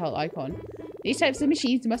outer hull icon. These types of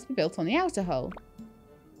machines must be built on the outer hull.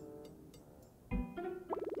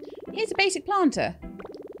 Here's a basic planter.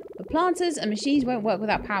 But planters and machines won't work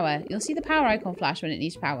without power. You'll see the power icon flash when it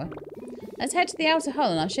needs power. Let's head to the outer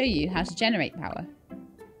hull and I'll show you how to generate power.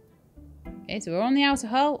 Okay, so we're on the outer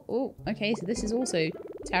hull. Oh, okay, so this is also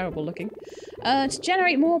terrible looking. To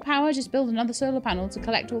generate more power, just build another solar panel to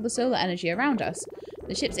collect all the solar energy around us.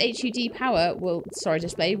 The ship's HUD power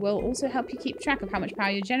display will also help you keep track of how much power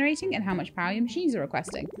you're generating and how much power your machines are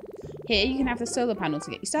requesting. Here, you can have the solar panel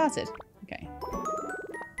to get you started. Okay.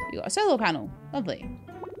 You got a solar panel. Lovely.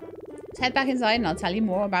 Let's head back inside and I'll tell you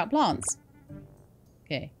more about plants.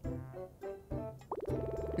 Okay.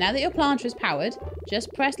 Now that your planter is powered,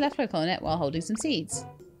 just press left click on it while holding some seeds.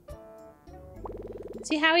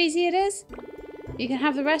 See how easy it is? You can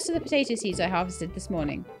have the rest of the potato seeds I harvested this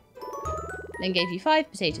morning. Then gave you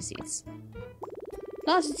 5 potato seeds.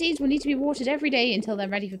 Planted seeds will need to be watered every day until they're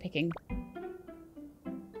ready for picking.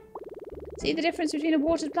 See the difference between a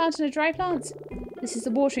watered plant and a dry plant? This is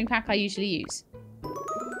the watering pack I usually use.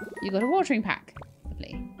 You got a watering pack.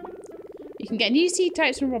 Lovely. You can get new seed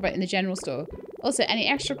types from Robert in the general store. Also, any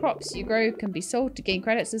extra crops you grow can be sold to gain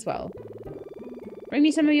credits as well. Bring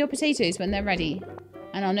me some of your potatoes when they're ready,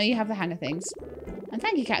 and I'll know you have the hang of things. And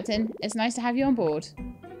thank you, Captain. It's nice to have you on board.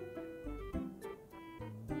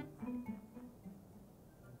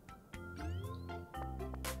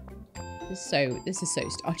 This is so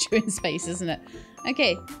Stardew in space, isn't it?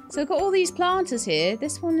 Okay, so I've got all these planters here.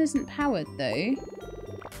 This one isn't powered though.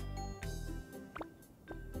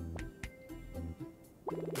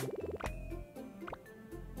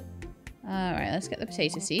 Alright, let's get the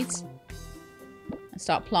potato seeds. And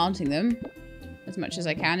start planting them as much as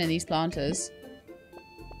I can in these planters.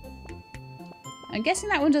 I'm guessing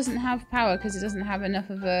that one doesn't have power because it doesn't have enough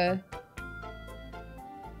of a...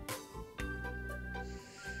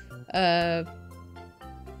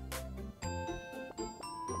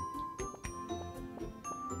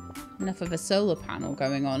 enough of a solar panel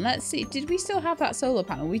going on. Let's see. Did we still have that solar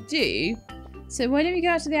panel? We do. So why don't we go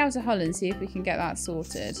out to the outer hull and see if we can get that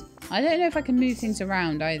sorted. I don't know if I can move things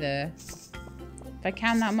around either. If I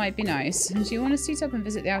can, that might be nice. Do you want to suit up and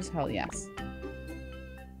visit the outer hull? Yes.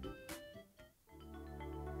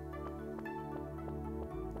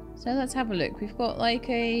 So let's have a look. We've got like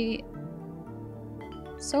a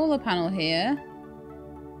solar panel here.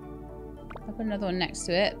 I'll put another one next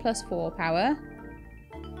to it. +4 power.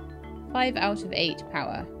 5 out of 8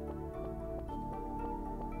 power.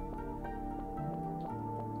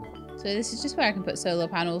 So this is just where I can put solar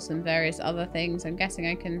panels and various other things. I'm guessing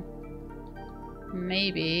I can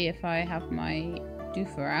maybe, if I have my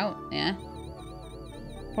doofer out, yeah.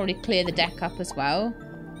 Probably clear the deck up as well.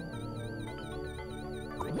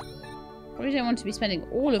 Probably don't want to be spending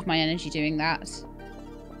all of my energy doing that.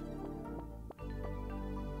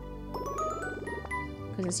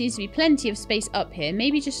 Because there seems to be plenty of space up here.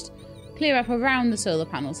 Maybe just clear up around the solar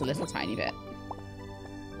panels a little tiny bit.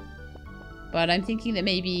 But I'm thinking that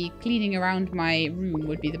maybe cleaning around my room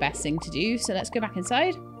would be the best thing to do. So let's go back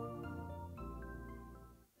inside.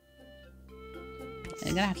 And I'm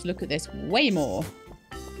going to have to look at this way more.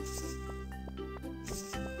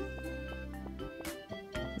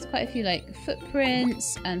 There's quite a few like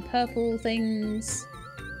footprints and purple things.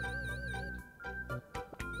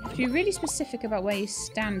 You have to be really specific about where you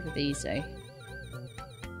stand with these though.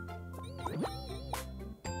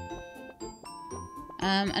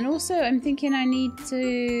 And also, I'm thinking I need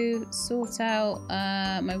to sort out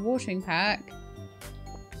my watering pack.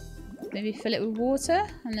 Maybe fill it with water,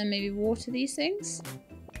 and then maybe water these things.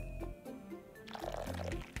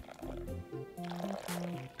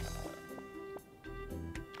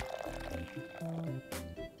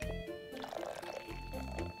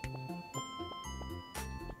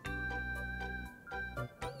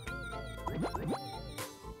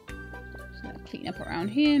 So clean up around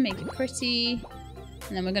here, make it pretty.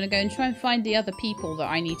 And then we're going to go and try and find the other people that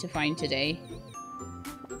I need to find today.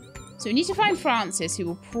 So we need to find Francis, who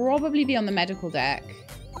will probably be on the medical deck.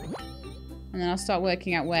 And then I'll start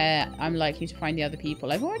working out where I'm likely to find the other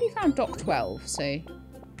people. I've already found Dock 12, so...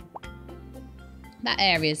 that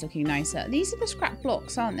area is looking nicer. These are the scrap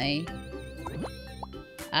blocks, aren't they?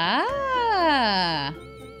 Ah!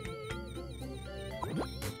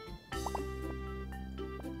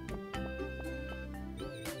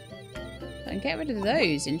 I can get rid of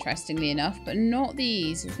those, interestingly enough, but not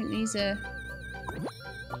these. I think these are...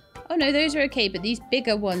 oh no, those are okay, but these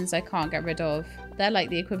bigger ones I can't get rid of. They're like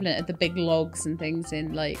the equivalent of the big logs and things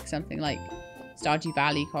in like something like Stardew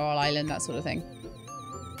Valley, Coral Island, that sort of thing.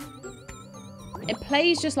 It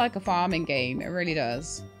plays just like a farming game. It really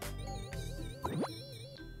does.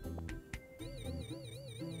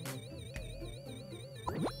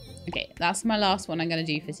 Okay, that's my last one I'm going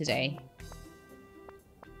to do for today.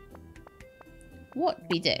 What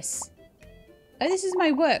be this? Oh, this is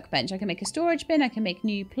my workbench. I can make a storage bin. I can make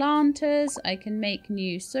new planters. I can make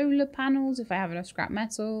new solar panels if I have enough scrap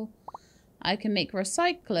metal. I can make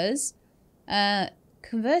recyclers.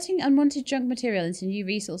 Converting unwanted junk material into new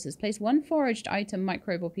resources. Place one foraged item,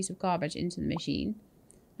 microbe, or piece of garbage into the machine.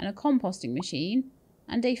 And a composting machine.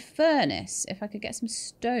 And a furnace. If I could get some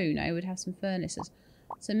stone, I would have some furnaces.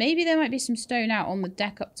 So maybe there might be some stone out on the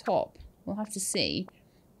deck up top. We'll have to see.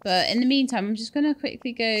 But in the meantime, I'm just going to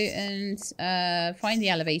quickly go and find the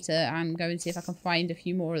elevator and go and see if I can find a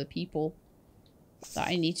few more of the people that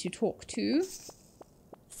I need to talk to. So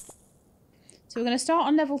we're going to start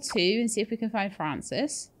on level 2 and see if we can find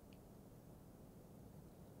Francis.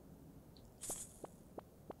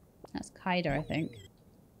 That's Kaida, I think.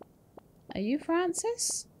 Are you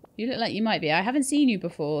Francis? You look like you might be. I haven't seen you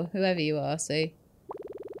before, whoever you are, so...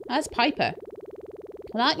 that's Piper.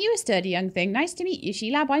 Well, aren't you a sturdy young thing? Nice to meet you,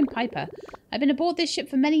 She-Lab. I'm Piper. I've been aboard this ship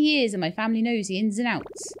for many years and my family knows the ins and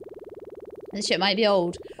outs. This ship might be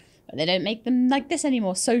old, but they don't make them like this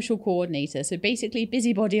anymore. Social coordinator. So basically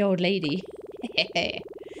busybody old lady.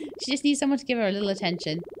 She just needs someone to give her a little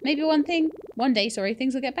attention. Maybe one day,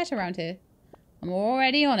 things will get better around here. I'm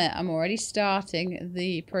already on it. I'm already starting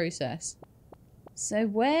the process. So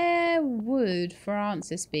where would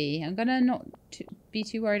Francis be? I'm going to not be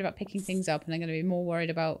too worried about picking things up, and I'm going to be more worried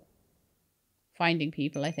about finding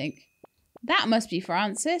people, I think. That must be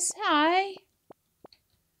Francis. Hi.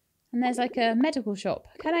 And there's like a medical shop.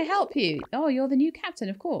 Can I help you? Oh, you're the new captain,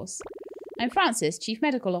 of course. I'm Francis, Chief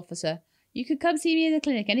Medical Officer. You can come see me in the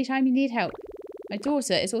clinic anytime you need help. My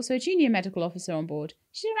daughter is also a junior medical officer on board.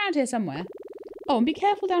 She's around here somewhere. Oh, and be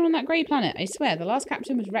careful down on that grey planet. I swear, the last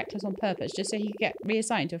captain was reckless on purpose just so he could get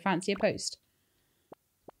reassigned to a fancier post.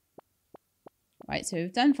 Right, so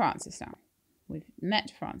we've done Francis now. We've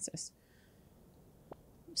met Francis.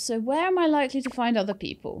 So where am I likely to find other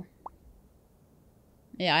people?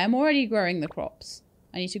 Yeah, I am already growing the crops.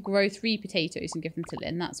 I need to grow 3 potatoes and give them to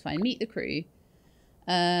Lynn. That's fine. Meet the crew.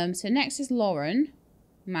 So next is Lauren,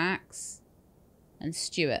 Max, and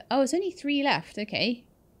Stuart. Oh, it's only 3 left. Okay,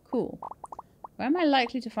 cool. Where am I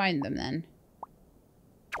likely to find them then?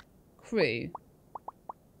 Crew.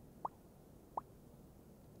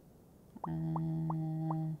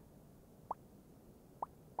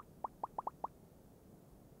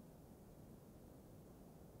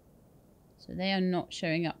 So they are not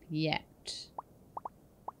showing up yet.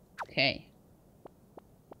 Okay.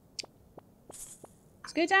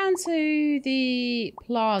 Let's go down to the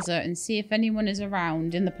plaza and see if anyone is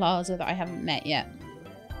around in the plaza that I haven't met yet.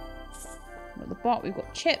 At the bot, we've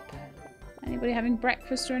got Chip. Anybody having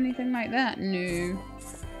breakfast or anything like that? No.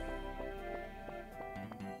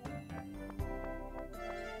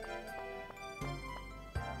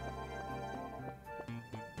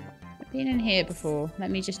 I've been in here before.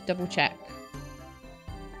 Let me just double check.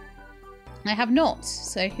 I have not.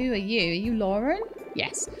 So who are you? Are you Lauren?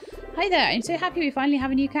 Yes. Hi there. I'm so happy we finally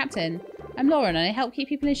have a new captain. I'm Lauren and I help keep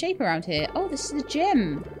people in shape around here. Oh, this is the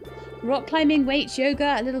gym. Rock climbing, weights,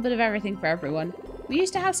 yoga, a little bit of everything for everyone. We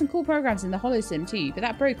used to have some cool programs in the HoloSim too, but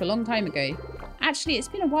that broke a long time ago. Actually, it's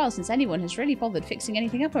been a while since anyone has really bothered fixing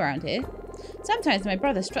anything up around here. Sometimes my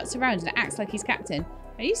brother struts around and acts like he's captain.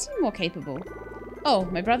 You seem more capable. Oh,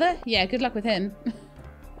 my brother? Yeah, good luck with him.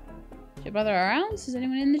 Is your brother around? Is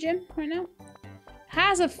anyone in the gym right now?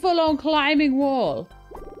 Has a full-on climbing wall.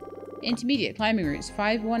 Intermediate climbing routes,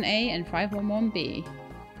 5-1A and 5-1-1B.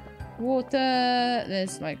 Water,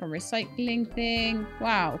 there's like a recycling thing.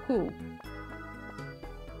 Wow, cool.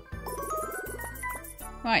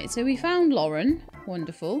 Right, so we found Lauren.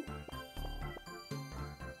 Wonderful.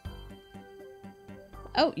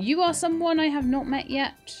 Oh, you are someone I have not met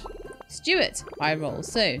yet. Stuart, high roll.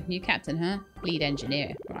 So, new captain, huh? Lead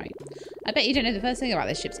engineer. Right. I bet you don't know the first thing about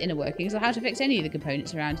this ship's inner workings or how to fix any of the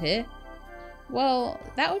components around here. Well,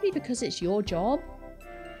 that would be because it's your job.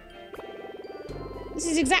 This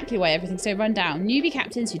is exactly why everything's so run down. Newbie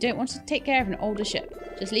captains who don't want to take care of an older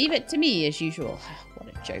ship. Just leave it to me as usual. What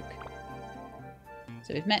a joke.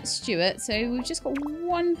 So we've met Stuart, so we've just got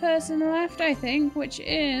one person left, I think, which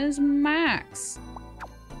is Max.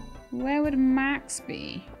 Where would Max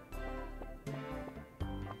be?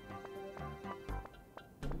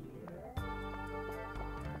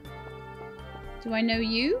 Do I know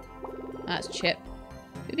you? That's Chip.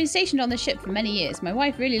 We've been stationed on this ship for many years. My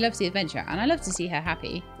wife really loves the adventure, and I love to see her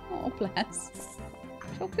happy. Oh, bless.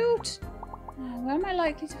 So cute. Where am I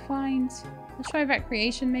likely to find? Let's try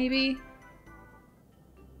recreation, maybe.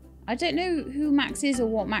 I don't know who Max is or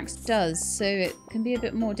what Max does, so it can be a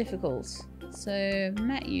bit more difficult. So,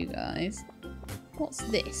 met you guys. What's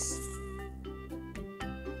this?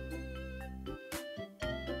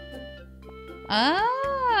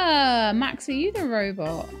 Ah, Max, are you the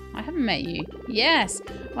robot? I haven't met you. Yes.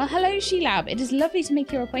 Well, hello, She-Lab. It is lovely to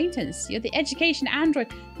make your acquaintance. You're the education android.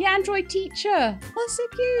 The android teacher. Oh, so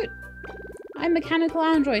cute. I'm mechanical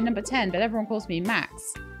android number 10, but everyone calls me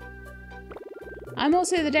Max. I'm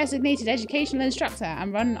also the designated educational instructor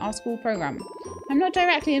and run our school program. I'm not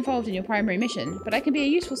directly involved in your primary mission, but I can be a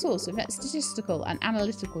useful source of statistical and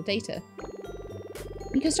analytical data.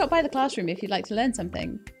 You can stop by the classroom if you'd like to learn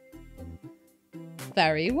something.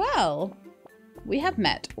 Very well. We have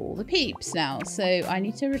met all the peeps now, so I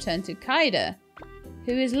need to return to Kaida,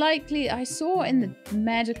 who is likely... I saw in the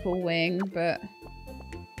medical wing, but...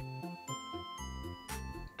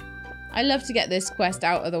 I love to get this quest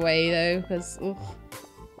out of the way, though, because...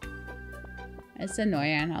 it's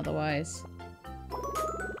annoying otherwise.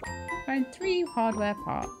 Found 3 hardware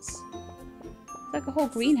parts. It's like a whole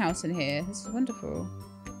greenhouse in here. This is wonderful.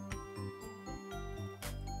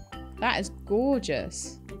 That is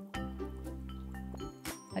gorgeous.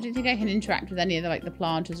 I don't think I can interact with any of the, like, the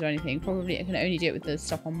planters or anything. Probably I can only do it with the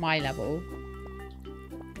stuff on my level.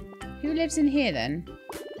 Who lives in here then?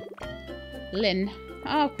 Lynn.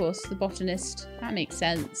 Oh, of course, the botanist. That makes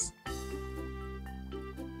sense.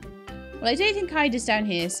 Well, I don't think Kaida's down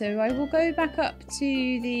here, so I will go back up to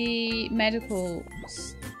the medical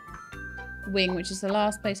wing, which is the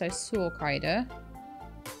last place I saw Kaida.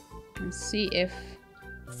 And see if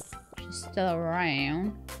she's still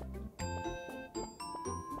around.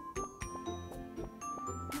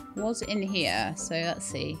 Was in here, so let's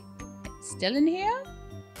see. Still in here?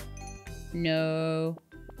 No.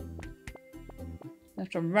 I have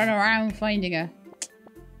to run around finding her.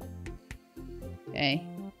 Okay.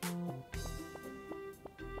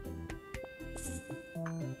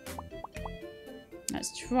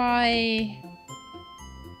 Let's try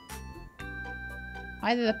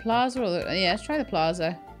either the plaza or the... Yeah, let's try the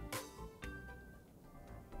plaza.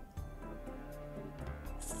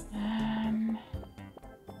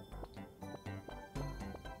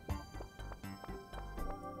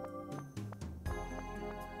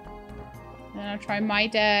 Then I'll try my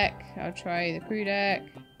deck. I'll try the crew deck.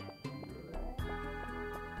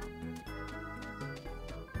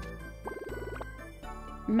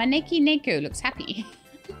 Maneki Neko looks happy.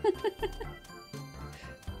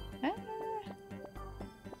 Ah.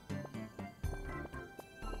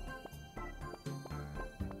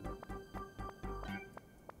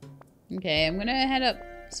 Okay, I'm gonna head up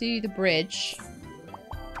to the bridge.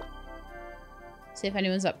 See if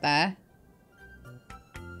anyone's up there.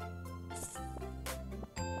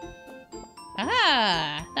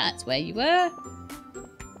 Ah, that's where you were.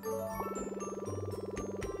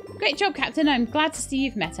 Great job, Captain. I'm glad to see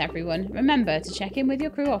you've met everyone. Remember to check in with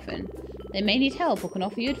your crew often. They may need help or can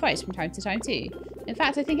offer you advice from time to time too. In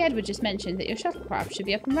fact, I think Edward just mentioned that your shuttlecraft should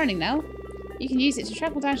be up and running now. You can use it to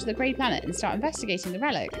travel down to the Grey Planet and start investigating the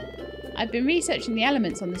relic. I've been researching the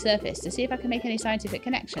elements on the surface to see if I can make any scientific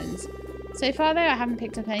connections. So far though, I haven't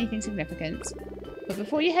picked up anything significant. But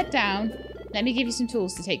before you head down, let me give you some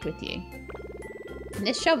tools to take with you.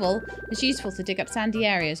 This shovel is useful to dig up sandy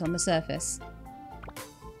areas on the surface.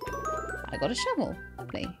 I got a shovel.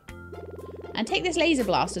 Lovely. And take this laser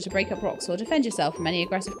blaster to break up rocks or defend yourself from any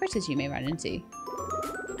aggressive critters you may run into.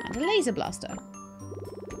 And a laser blaster.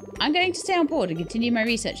 I'm going to stay on board and continue my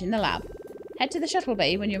research in the lab. Head to the shuttle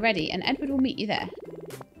bay when you're ready and Edward will meet you there.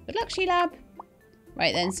 Good luck, She-Lab.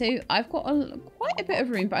 Right then, so I've got quite a bit of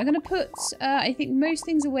room, but I'm going to put, I think, most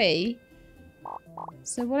things away.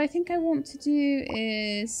 So what I think I want to do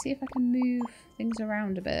is see if I can move things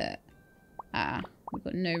around a bit. Ah, we've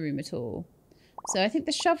got no room at all. So I think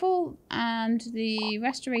the shovel and the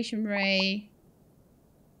restoration ray...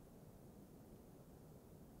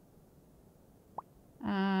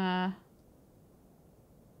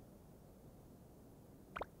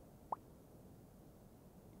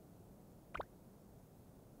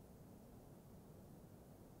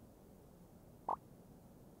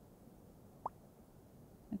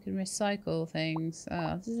 I can recycle things.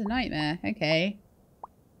 Oh, this is a nightmare. Okay.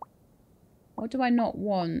 What do I not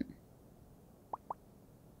want?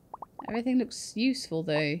 Everything looks useful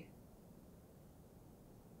though.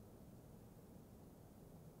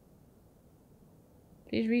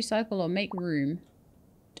 Please recycle or make room.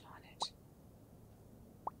 Darn it.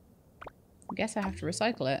 I guess I have to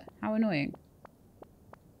recycle it. How annoying.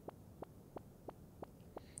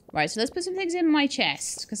 Right, so let's put some things in my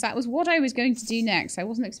chest, because that was what I was going to do next. I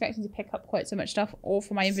wasn't expecting to pick up quite so much stuff, or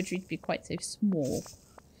for my inventory to be quite so small.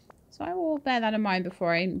 So I will bear that in mind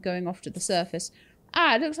before I'm going off to the surface.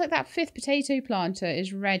 Ah, it looks like that 5th potato planter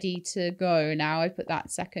is ready to go now. I put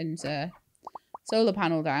that second solar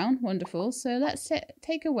panel down. Wonderful. So let's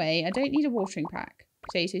take away. I don't need a watering pack,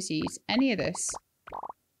 potato seeds, any of this.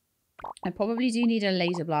 I probably do need a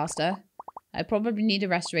laser blaster. I probably need a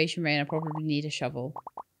restoration ray, and I probably need a shovel.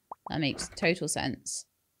 That makes total sense.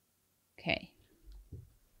 Okay.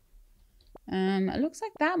 It looks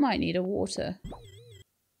like that might need a water.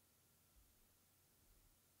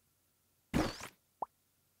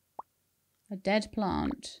 A dead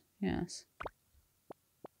plant. Yes.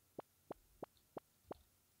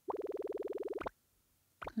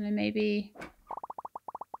 Can I maybe...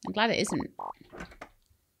 I'm glad it isn't.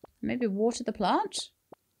 Maybe water the plant?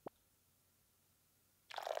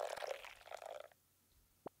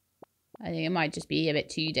 I think it might just be a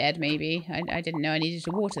bit too dead, maybe. I didn't know I needed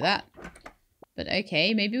to water that. But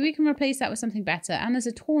okay, maybe we can replace that with something better. And there's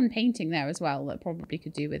a torn painting there as well that probably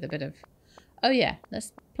could do with a bit of... Oh yeah,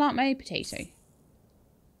 let's plant my potato.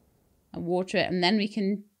 And water it, and then we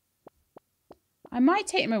can... I might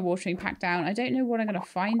take my watering pack down. I don't know what I'm going to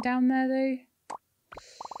find down there, though.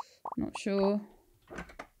 Not sure.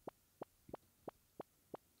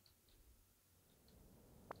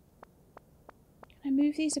 Can I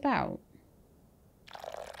move these about?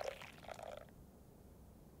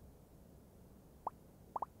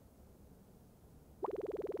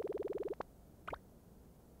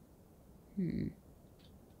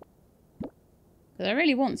 Because I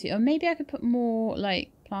really want to. Or maybe I could put more,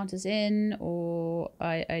 like, planters in. Or,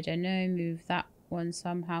 I don't know, move that one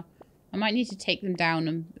somehow. I might need to take them down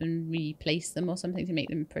and replace them or something to make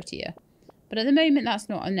them prettier. But at the moment, that's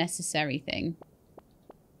not a necessary thing.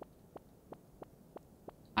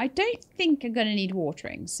 I don't think I'm going to need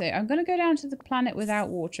watering. So I'm going to go down to the planet without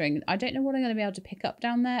watering. I don't know what I'm going to be able to pick up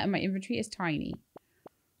down there. And my inventory is tiny.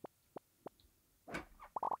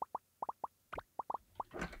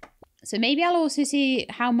 So maybe I'll also see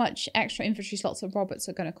how much extra inventory slots of Roberts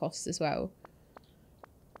are going to cost as well.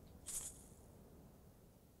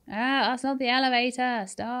 Ah, that's not the elevator.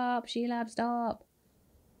 Stop, Sheilab, stop.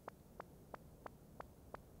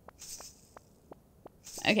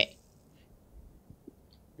 Okay.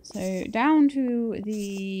 So down to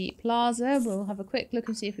the plaza. We'll have a quick look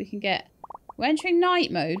and see if we can get... We're entering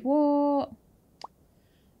night mode. What?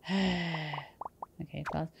 Okay,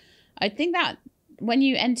 plaza. I think that when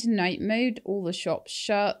you enter night mode, all the shops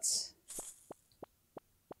shut.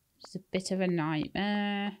 It's a bit of a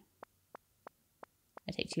nightmare.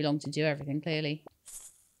 It takes too long to do everything, clearly.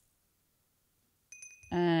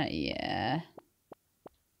 Yeah.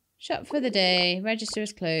 Shut for the day. Register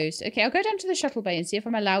is closed. Okay, I'll go down to the shuttle bay and see if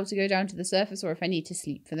I'm allowed to go down to the surface or if I need to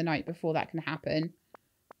sleep for the night before that can happen.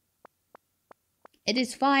 It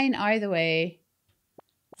is fine either way.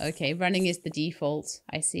 Okay, running is the default.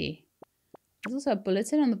 I see. There's also a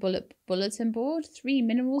bulletin on the bulletin board. 3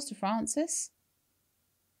 minerals to Francis.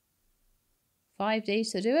 5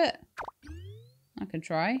 days to do it. I can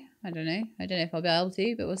try. I don't know. I don't know if I'll be able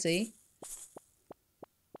to, but we'll see.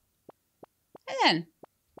 And then.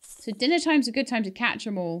 So dinner time's a good time to catch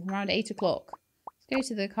them all. Around 8 o'clock. Let's go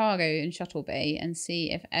to the cargo and shuttle bay and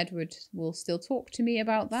see if Edward will still talk to me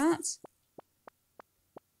about that.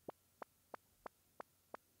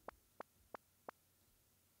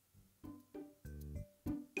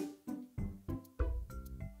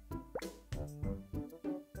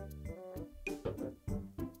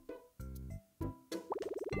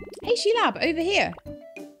 Hey, Sheilab, over here.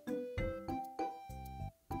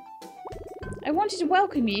 I wanted to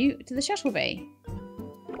welcome you to the shuttle bay.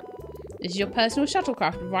 This is your personal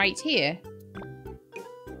shuttlecraft right here.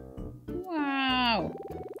 Wow.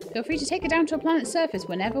 Feel free to take it down to a planet's surface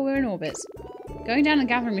whenever we're in orbit. Going down and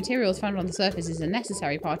gathering materials found on the surface is a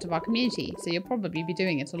necessary part of our community, so you'll probably be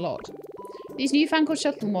doing it a lot. These newfangled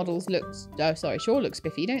shuttle models sure look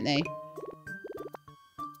spiffy, don't they?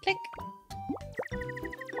 Click.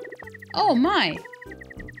 Oh my!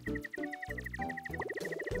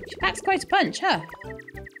 She packs quite a punch, huh?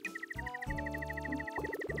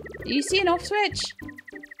 Do you see an off switch?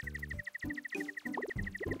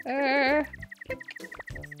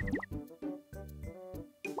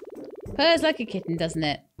 Purrs like a kitten, doesn't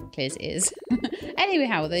it? Clears is.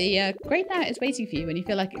 Anyhow, the Great Planet is waiting for you when you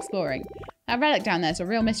feel like exploring. That relic down there is a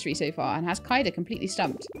real mystery so far and has Kaida completely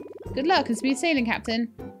stumped. Good luck and smooth sailing,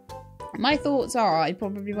 Captain. My thoughts are I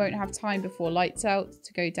probably won't have time before lights out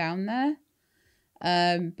to go down there.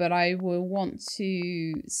 But I will want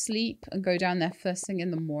to sleep and go down there first thing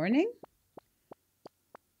in the morning.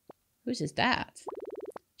 Whose is that?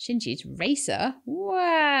 Shinji's racer?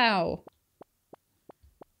 Wow.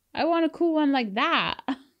 I want a cool one like that.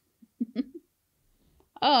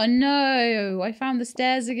 Oh no, I found the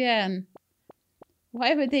stairs again.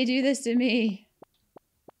 Why would they do this to me?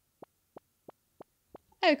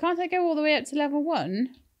 Oh, can't I go all the way up to level 1?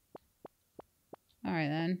 Alright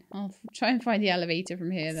then. I'll try and find the elevator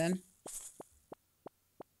from here then.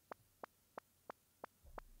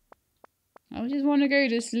 I just want to go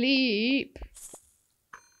to sleep.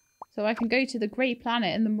 So I can go to the Great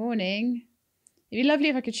Planet in the morning. It'd be lovely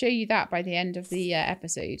if I could show you that by the end of the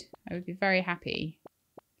episode. I would be very happy.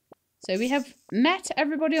 So we have met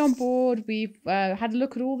everybody on board. We've had a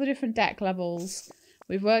look at all the different deck levels.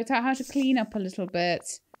 We've worked out how to clean up a little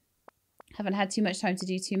bit. Haven't had too much time to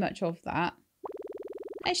do too much of that.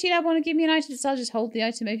 Actually, I want to give me an item, so I'll just hold the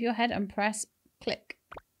item over your head and press click.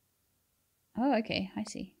 Oh, okay. I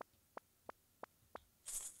see.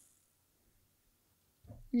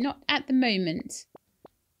 Not at the moment.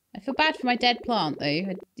 I feel bad for my dead plant, though.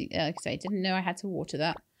 Like I say, I didn't know I had to water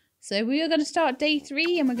that. So we are going to start day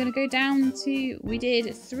 3, and we're going to go down to... We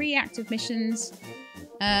did 3 active missions.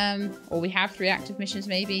 Or we have 3 active missions,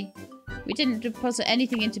 maybe. We didn't deposit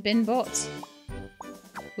anything into bin bots.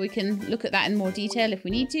 We can look at that in more detail if we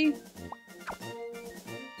need to.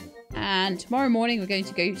 And tomorrow morning we're going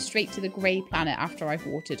to go straight to the grey planet after I've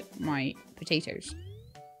watered my potatoes.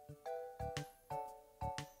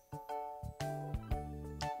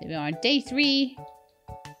 Here we are on day 3.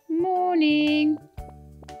 Morning.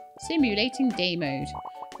 Simulating day mode.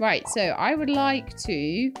 Right, so I would like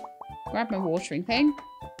to grab my watering thing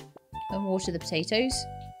and water the potatoes.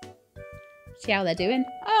 See how they're doing.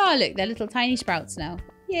 Oh, look, they're little tiny sprouts now.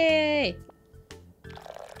 Yay!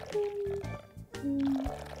 And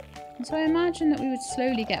so I imagine that we would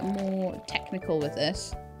slowly get more technical with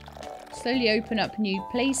this. Slowly open up new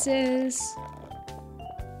places.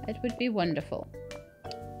 It would be wonderful.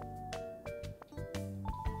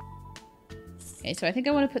 Okay, so I think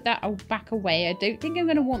I want to put that back away. I don't think I'm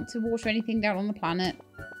going to want to water anything down on the planet.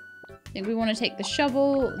 I think we want to take the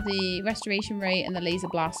shovel, the restoration ray, and the laser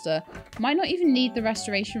blaster. Might not even need the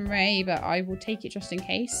restoration ray, but I will take it just in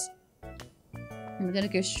case. And we're going to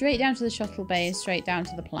go straight down to the shuttle bay and straight down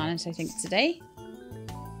to the planet, I think, today.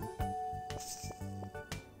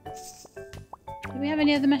 Do we have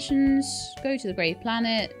any other missions? Go to the grey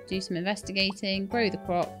planet, do some investigating, grow the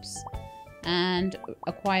crops, and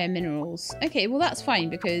acquire minerals. Okay, well that's fine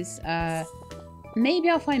because maybe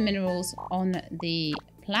I'll find minerals on the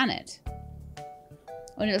planet.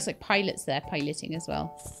 Oh, and it looks like pilots there piloting as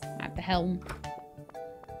well at the helm.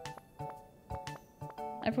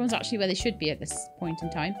 Everyone's actually where they should be at this point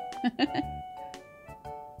in time.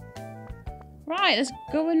 Right, let's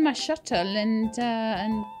go in my shuttle and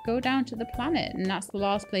go down to the planet. And that's the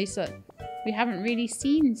last place that we haven't really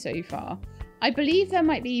seen so far. I believe there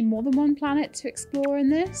might be more than one planet to explore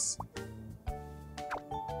in this. So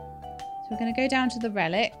we're going to go down to the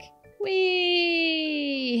relic.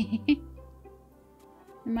 Whee!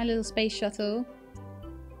 In my little space shuttle.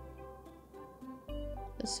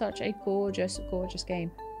 It's such a gorgeous, gorgeous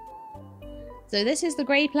game. So this is the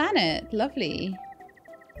grey planet. Lovely.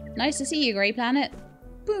 Nice to see you, grey planet.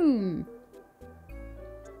 Boom!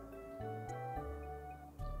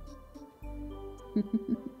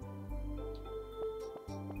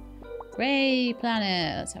 Grey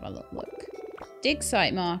planet. Let's have a look. Dig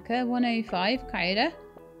site marker 105 Kaida.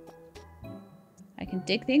 I can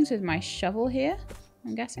dig things with my shovel here,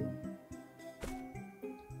 I'm guessing.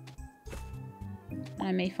 And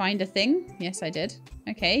I may find a thing. Yes, I did.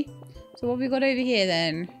 Okay. So what have we got over here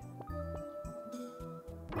then?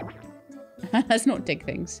 Let's not dig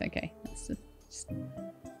things. Okay. Let's just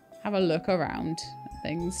have a look around at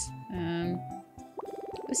things.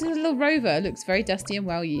 This is a little rover. It looks very dusty and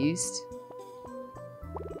well used.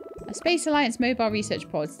 A Space Alliance mobile research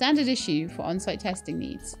pod. Standard issue for on-site testing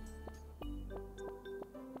needs.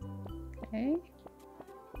 Okay.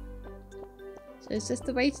 So is this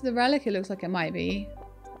the way to the relic? It looks like it might be.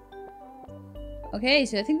 Okay,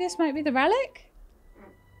 so I think this might be the relic.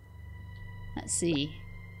 Let's see.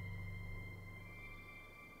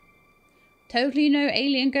 Totally no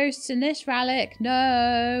alien ghosts in this relic.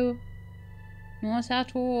 No. Not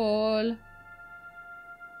at all.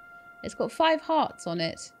 It's got 5 hearts on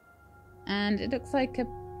it. And it looks like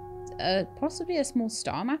possibly a small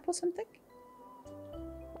star map or something.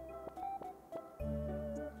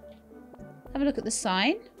 Have a look at the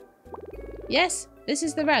sign. Yes, this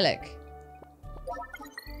is the relic.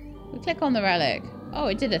 We click on the relic. Oh,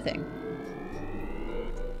 it did a thing.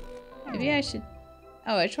 Maybe I should...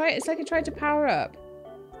 Oh, it's like I tried to power up.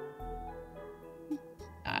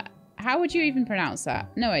 How would you even pronounce that?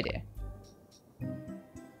 No idea.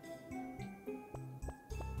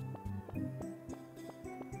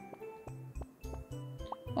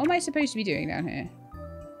 What am I supposed to be doing down here?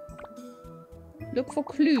 Look for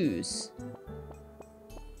clues.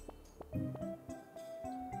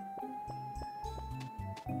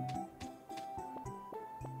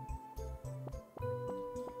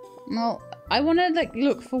 Well, I want to like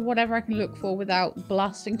look for whatever I can look for without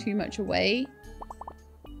blasting too much away.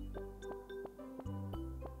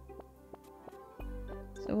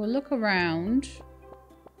 So we'll look around.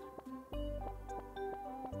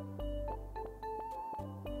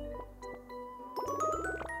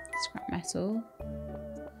 Scrap metal.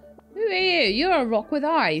 Who are you? You're a rock with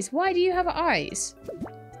eyes. Why do you have eyes?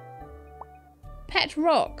 Pet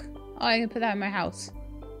rock. Oh, I'm going to put that in my house.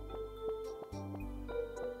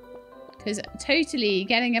 Because totally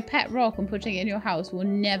getting a pet rock and putting it in your house will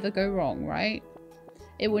never go wrong, right?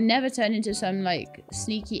 It will never turn into some, like,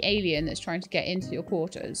 sneaky alien that's trying to get into your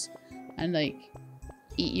quarters and, like,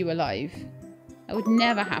 eat you alive. That would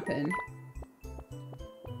never happen.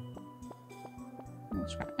 More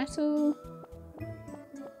scrap metal.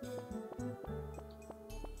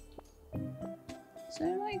 So,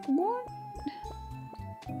 like, what?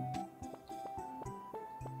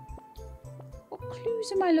 What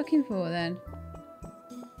clues am I looking for, then?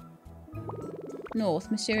 North,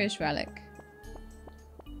 mysterious relic.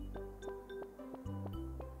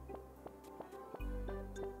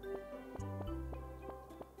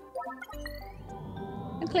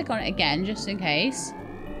 I'll click on it again, just in case.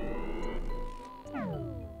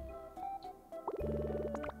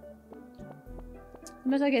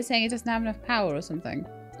 Almost like it's saying it doesn't have enough power or something.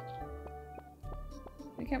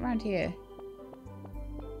 Let me get around here.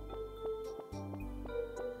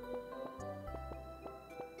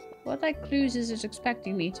 What, like, clues is it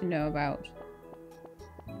expecting me to know about?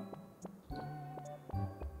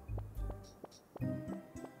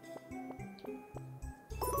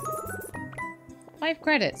 $5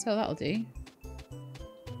 credits, oh, that'll do.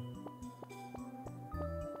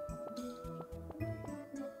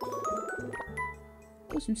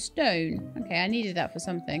 Oh, some stone. Okay, I needed that for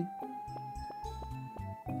something.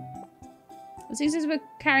 Well, since we're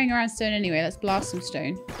carrying around stone anyway, let's blast some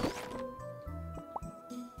stone.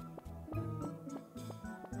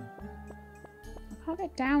 I can't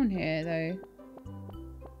get down here, though.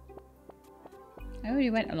 I already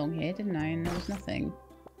went along here, didn't I? And there was nothing.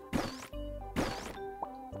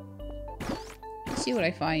 Let's see what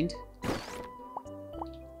I find.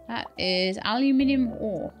 That is aluminium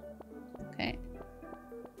ore. Okay.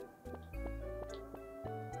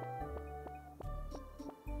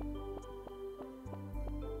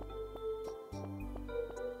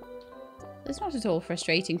 It's not at all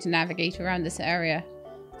frustrating to navigate around this area.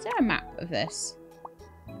 Is there a map of this?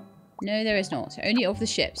 No, there is not. Only of the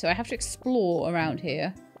ship, so I have to explore around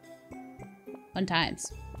here. Fun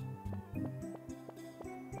times.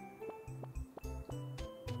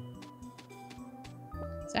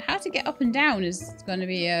 So how to get up and down is going to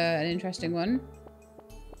be an interesting one.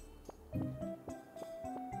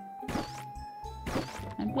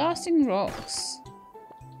 I'm blasting rocks.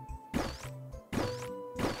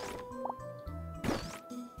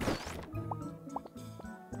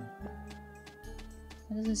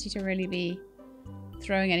 It doesn't seem to really be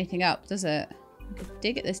throwing anything up, does it? I could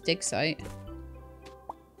dig at this dig site.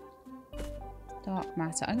 Dark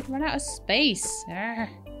matter. I'm gonna run out of space. Arrgh.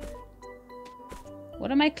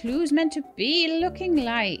 What are my clues meant to be looking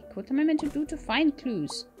like? What am I meant to do to find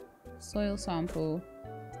clues? Soil sample.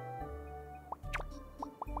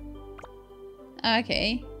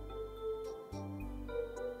 Okay.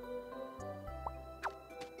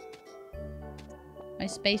 My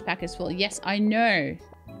space pack is full. Yes, I know.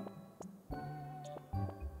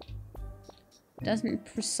 Doesn't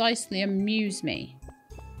precisely amuse me.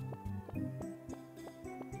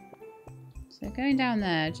 So going down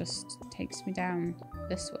there just takes me down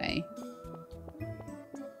this way.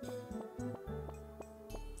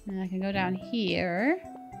 And I can go down here.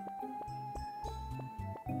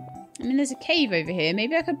 I mean, there's a cave over here.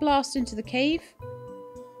 Maybe I could blast into the cave.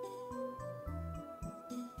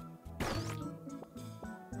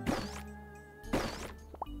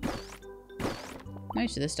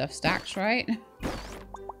 Most of this stuff stacks, right?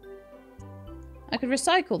 I could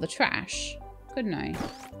recycle the trash, couldn't I?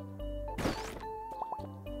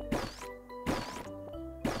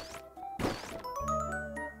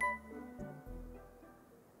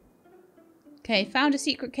 Okay, found a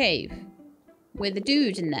secret cave. With a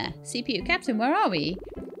dude in there. CPU. Captain, where are we?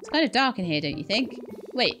 It's kind of dark in here, don't you think?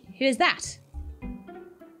 Wait, who's that?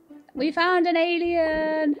 We found an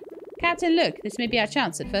alien! Captain, look, this may be our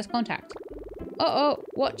chance at first contact. Uh-oh,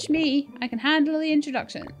 watch me. I can handle the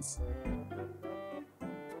introductions.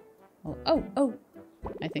 Oh,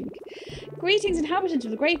 I think. Greetings, inhabitants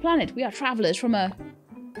of the great planet. We are travelers from a...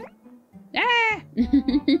 Ah!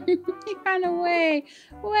 He ran away.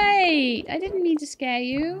 Wait, I didn't mean to scare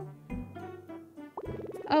you.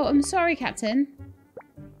 Oh, I'm sorry, Captain.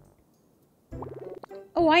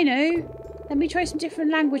 Oh, I know. Let me try some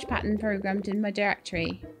different language pattern programmed in my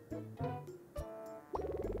directory.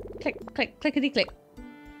 Click, click, clickety click.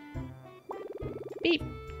 Beep,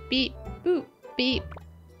 beep, boop, beep.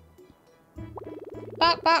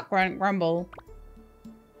 Bark, bark, grunt, grumble.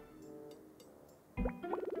 Oh,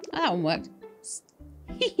 that one worked.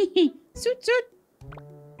 Soot, soot.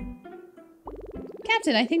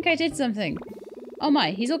 Captain, I think I did something. Oh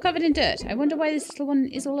my, he's all covered in dirt. I wonder why this little one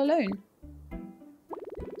is all alone.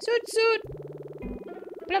 Soot, soot.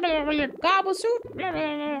 Blah, blah, blah, blah. Gobble, soot. Blah,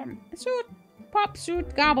 blah, blah. Soot. Pop,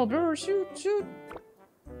 soot, gobble, brr, soot, soot.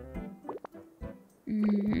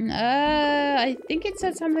 I think it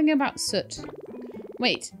said something about soot.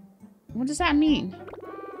 Wait, what does that mean?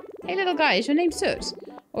 Hey, little guy, is your name Soot?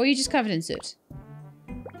 Or are you just covered in soot?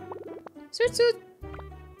 Soot, soot.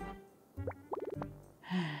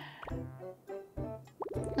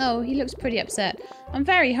 Oh, he looks pretty upset. I'm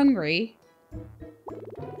very hungry.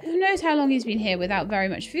 Who knows how long he's been here without very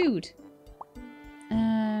much food?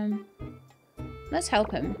 Let's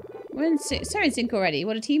help him. We're so in sync already.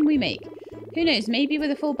 What a team we make. Who knows, maybe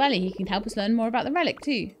with a full belly he can help us learn more about the relic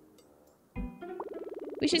too.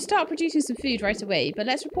 We should start producing some food right away, but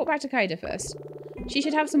let's report back to Kaida first. She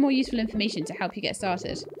should have some more useful information to help you get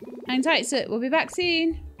started. Hang tight, Soot. We'll be back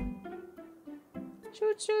soon.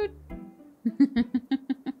 Shoot, shoot.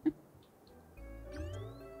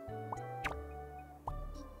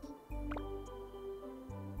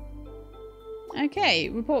 Okay,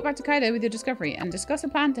 report back to Kaido with your discovery and discuss a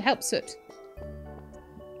plan to help Soot.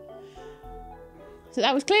 So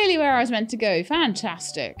that was clearly where I was meant to go.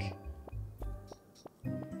 Fantastic.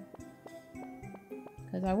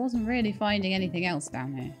 Because I wasn't really finding anything else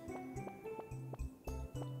down here.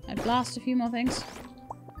 I'd blast a few more things.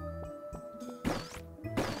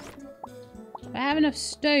 If I have enough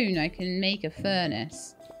stone, I can make a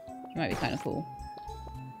furnace. Which might be kind of cool.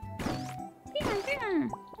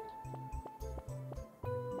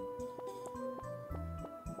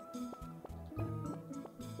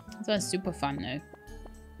 This one's super fun though.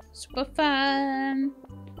 Super fun.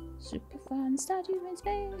 Super fun. Stardew in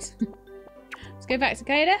space. Let's go back to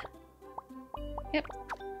Kaida. Yep.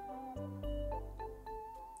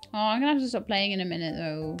 Oh, I'm gonna have to stop playing in a minute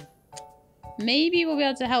though. Maybe we'll be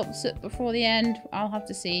able to help Soot before the end. I'll have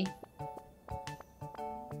to see.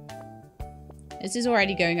 This is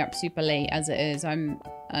already going up super late as it is. I'm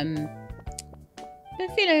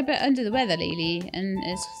been feeling a bit under the weather lately, and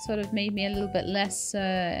it's sort of made me a little bit less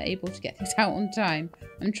able to get things out on time.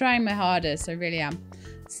 I'm trying my hardest, I really am.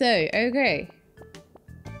 So, okay.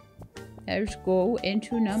 Let's go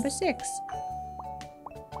into number 6.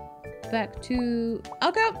 Back to...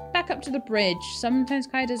 I'll go back up to the bridge. Sometimes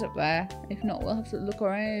Kaida's up there. If not, we'll have to look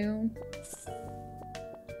around.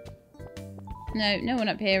 No, no one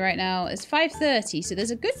up here right now. It's 5:30, so there's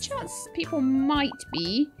a good chance people might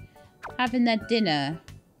be having their dinner.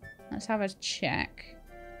 Let's have a check.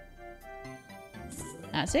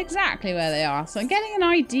 That's exactly where they are. So I'm getting an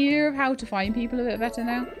idea of how to find people a bit better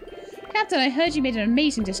now. Captain, I heard you made an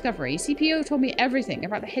amazing discovery. CPO told me everything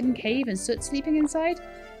about the hidden cave and Soot sleeping inside.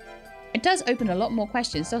 It does open a lot more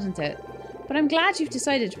questions, doesn't it? But I'm glad you've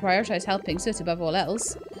decided to prioritize helping Soot above all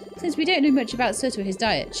else. Since we don't know much about Soot or his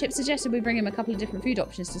diet, Chip suggested we bring him a couple of different food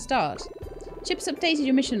options to start. Chip's updated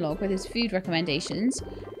your mission log with his food recommendations.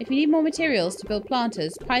 If you need more materials to build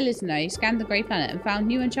planters, Pilot and I scanned the Grey Planet and found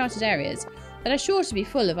new uncharted areas that are sure to be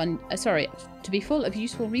full of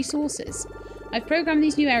useful resources. I've programmed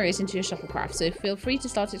these new areas into your shuttlecraft, so feel free to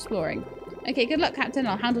start exploring. Okay, good luck, Captain.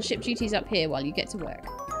 I'll handle ship duties up here while you get to work.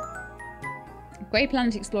 Grey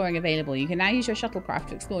Planet exploring available. You can now use your shuttlecraft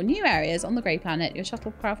to explore new areas on the Grey Planet. Your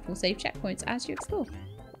shuttlecraft will save checkpoints as you explore.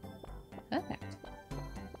 Perfect.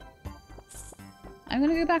 I'm going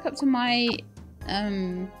to go back up to my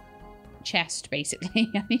chest, basically.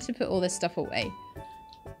 I need to put all this stuff away.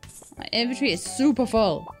 My inventory is super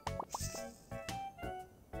full.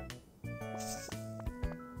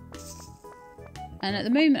 And at the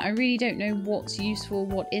moment, I really don't know what's useful,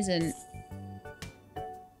 what isn't.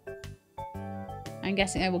 I'm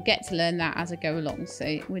guessing I will get to learn that as I go along.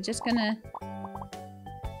 So we're just going to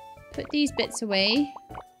put these bits away.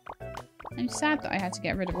 I'm sad that I had to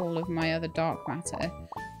get rid of all of my other dark matter.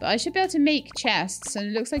 But I should be able to make chests. And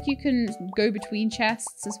it looks like you can go between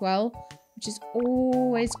chests as well, which is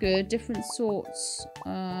always good. Different sorts.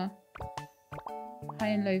 High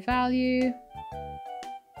and low value.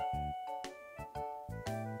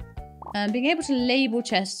 Being able to label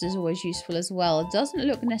chests is always useful as well. It doesn't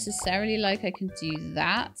look necessarily like I can do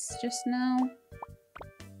that just now.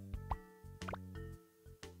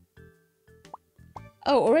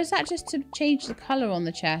 Oh, or is that just to change the colour on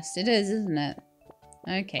the chest? It is, isn't it?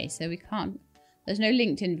 Okay, so we can't... There's no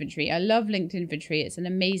linked inventory. I love linked inventory. It's an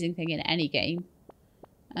amazing thing in any game.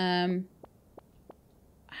 I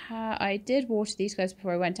did water these guys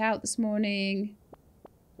before I went out this morning.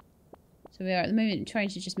 So we are at the moment trying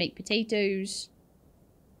to just make potatoes.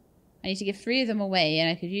 I need to give 3 of them away, and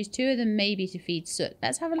I could use 2 of them maybe to feed Soot.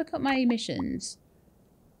 Let's have a look at my missions.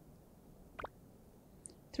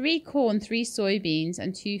 3 corn, 3 soybeans,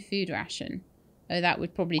 and 2 food ration. Oh, that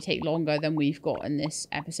would probably take longer than we've got in this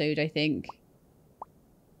episode, I think.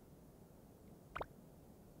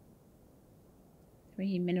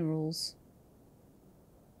 3 minerals.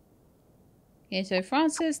 Okay, so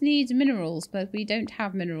Francis needs minerals, but we don't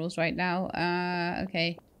have minerals right now.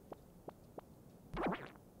 Okay.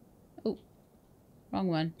 Oh, wrong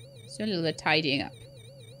one. Let's do a little bit of tidying up.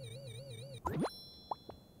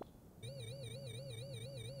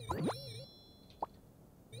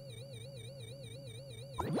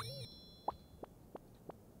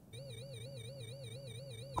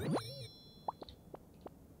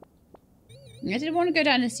 I did want to go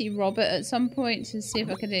down and see Robert at some point to see if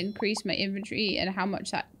I could increase my inventory and how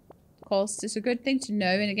much that costs. It's a good thing to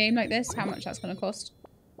know in a game like this, how much that's going to cost.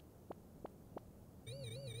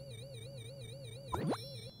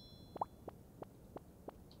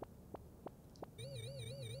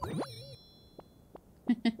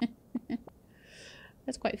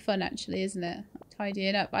 That's quite fun actually, isn't it?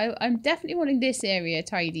 Tidying up. I'm definitely wanting this area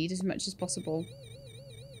tidied as much as possible.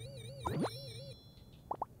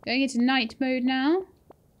 Going into night mode now.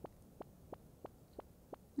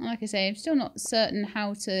 Like I say, I'm still not certain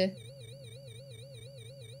how to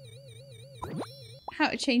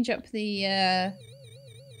change up the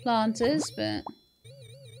planters, but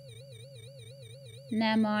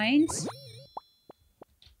never mind.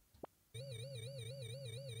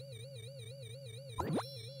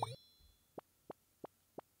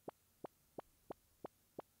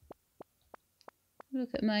 Look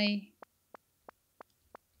at my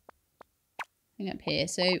thing up here.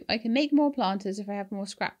 So I can make more planters if I have more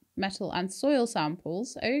scrap metal and soil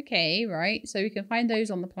samples. Okay, right. So we can find those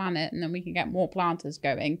on the planet and then we can get more planters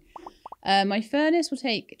going. My furnace will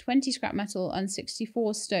take 20 scrap metal and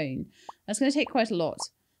 64 stone. That's going to take quite a lot.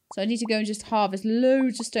 So I need to go and just harvest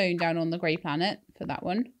loads of stone down on the grey planet for that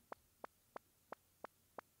one.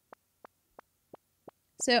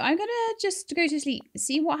 So I'm going to just go to sleep,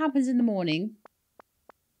 see what happens in the morning.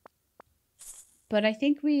 But I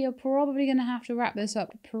think we are probably going to have to wrap this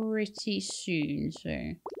up pretty soon,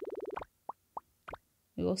 so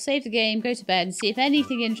we will save the game, go to bed, and see if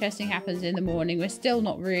anything interesting happens in the morning. We're still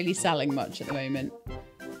not really selling much at the moment.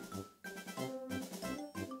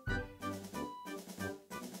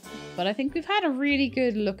 But I think we've had a really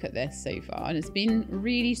good look at this so far, and it's been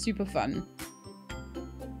really super fun.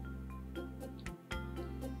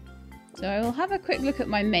 So I will have a quick look at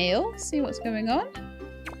my mail, see what's going on.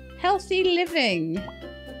 Healthy living.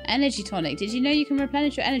 Energy tonic. Did you know you can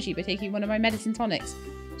replenish your energy by taking one of my medicine tonics?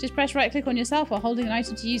 Just press right click on yourself while holding an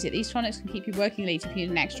item to use it. These tonics can keep you working late if you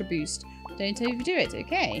need an extra boost. Don't overdo it,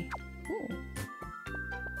 okay? Cool.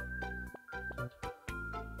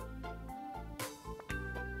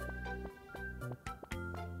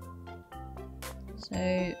 So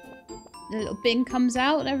the little bin comes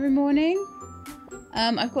out every morning.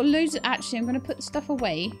 I've got loads of, actually I'm going to put the stuff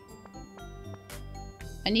away.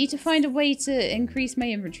 I need to find a way to increase my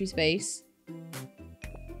inventory space. So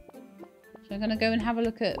I'm going to go and have a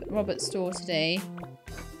look at Robert's store today.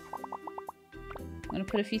 I'm going to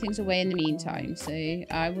put a few things away in the meantime. So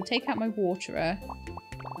I will take out my waterer.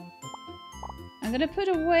 I'm going to put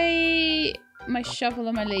away my shovel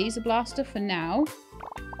and my laser blaster for now.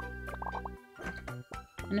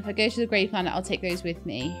 And if I go to the grey planet, I'll take those with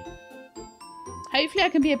me. Hopefully I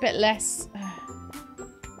can be a bit less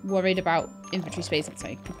worried about inventory space once I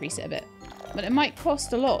increase it a bit. But it might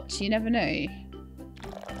cost a lot, you never know.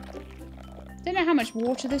 Don't know how much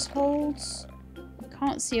water this holds. I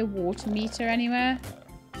can't see a water meter anywhere.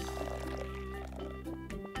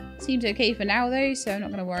 Seems okay for now though, so I'm not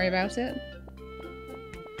going to worry about it.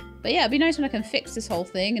 But yeah, it'd be nice when I can fix this whole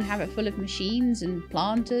thing and have it full of machines and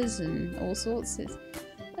planters and all sorts.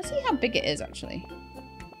 Let's see how big it is actually.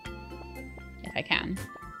 If I can.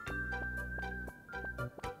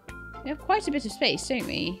 We have quite a bit of space, don't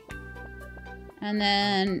we? And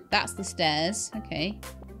then that's the stairs. Okay.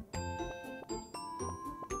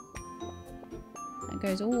 That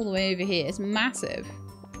goes all the way over here. It's massive.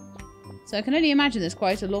 So I can only imagine there's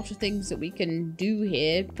quite a lot of things that we can do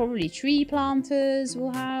here. Probably tree planters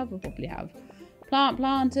we'll have. We'll probably have plant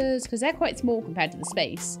planters because they're quite small compared to the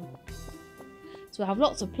space. So we'll have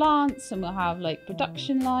lots of plants and we'll have like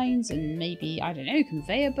production lines and maybe, I don't know,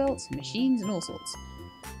 conveyor belts and machines and all sorts.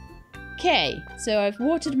 Okay, so I've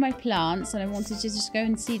watered my plants and I wanted to just go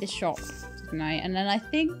and see the shop tonight. And then I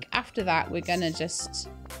think after that we're going to just...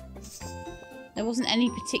 There wasn't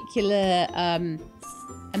any particular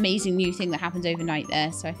amazing new thing that happened overnight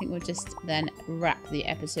there. So I think we'll just then wrap the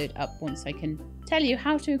episode up once I can tell you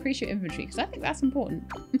how to increase your inventory. Because I think that's important.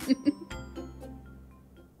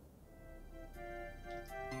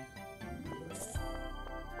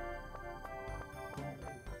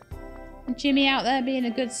 Jimmy out there being a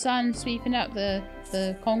good son, sweeping up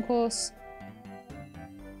the concourse.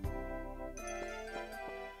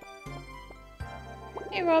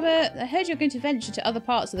 Hey Robert, I heard you're going to venture to other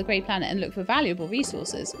parts of the Grey Planet and look for valuable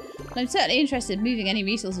resources. Well, I'm certainly interested in moving any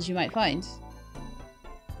resources you might find.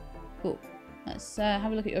 Cool. Let's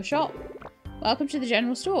have a look at your shop. Welcome to the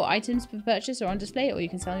general store. Items for purchase are on display, or you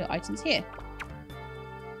can sell your items here.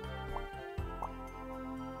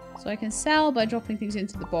 So I can sell by dropping things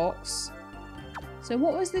into the box. So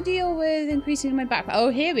what was the deal with increasing my backpack? Oh,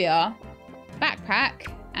 here we are.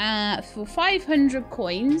 Backpack for 500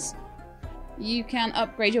 coins, you can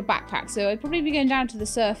upgrade your backpack. So I'd probably be going down to the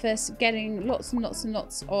surface, getting lots and lots and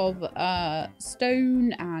lots of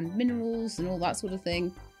stone and minerals and all that sort of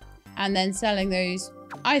thing. And then selling those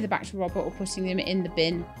either back to Robert or putting them in the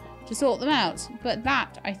bin to sort them out. But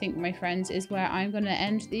that, I think, my friends, is where I'm going to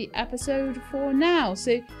end the episode for now.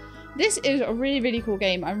 So this is a really, really cool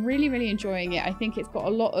game. I'm really, really enjoying it. I think it's got a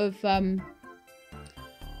lot of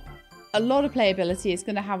playability. It's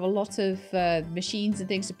going to have a lot of machines and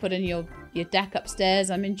things to put in your deck upstairs.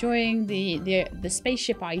 I'm enjoying the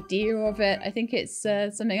spaceship idea of it. I think it's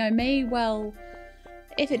something I may well,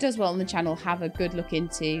 if it does well on the channel, have a good look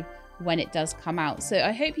into when it does come out. So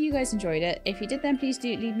I hope you guys enjoyed it. If you did, then please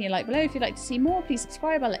do leave me a like below. If you'd like to see more, please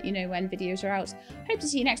subscribe. I'll let you know when videos are out. Hope to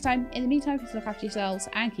see you next time. In the meantime, please look after yourselves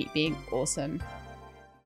and keep being awesome.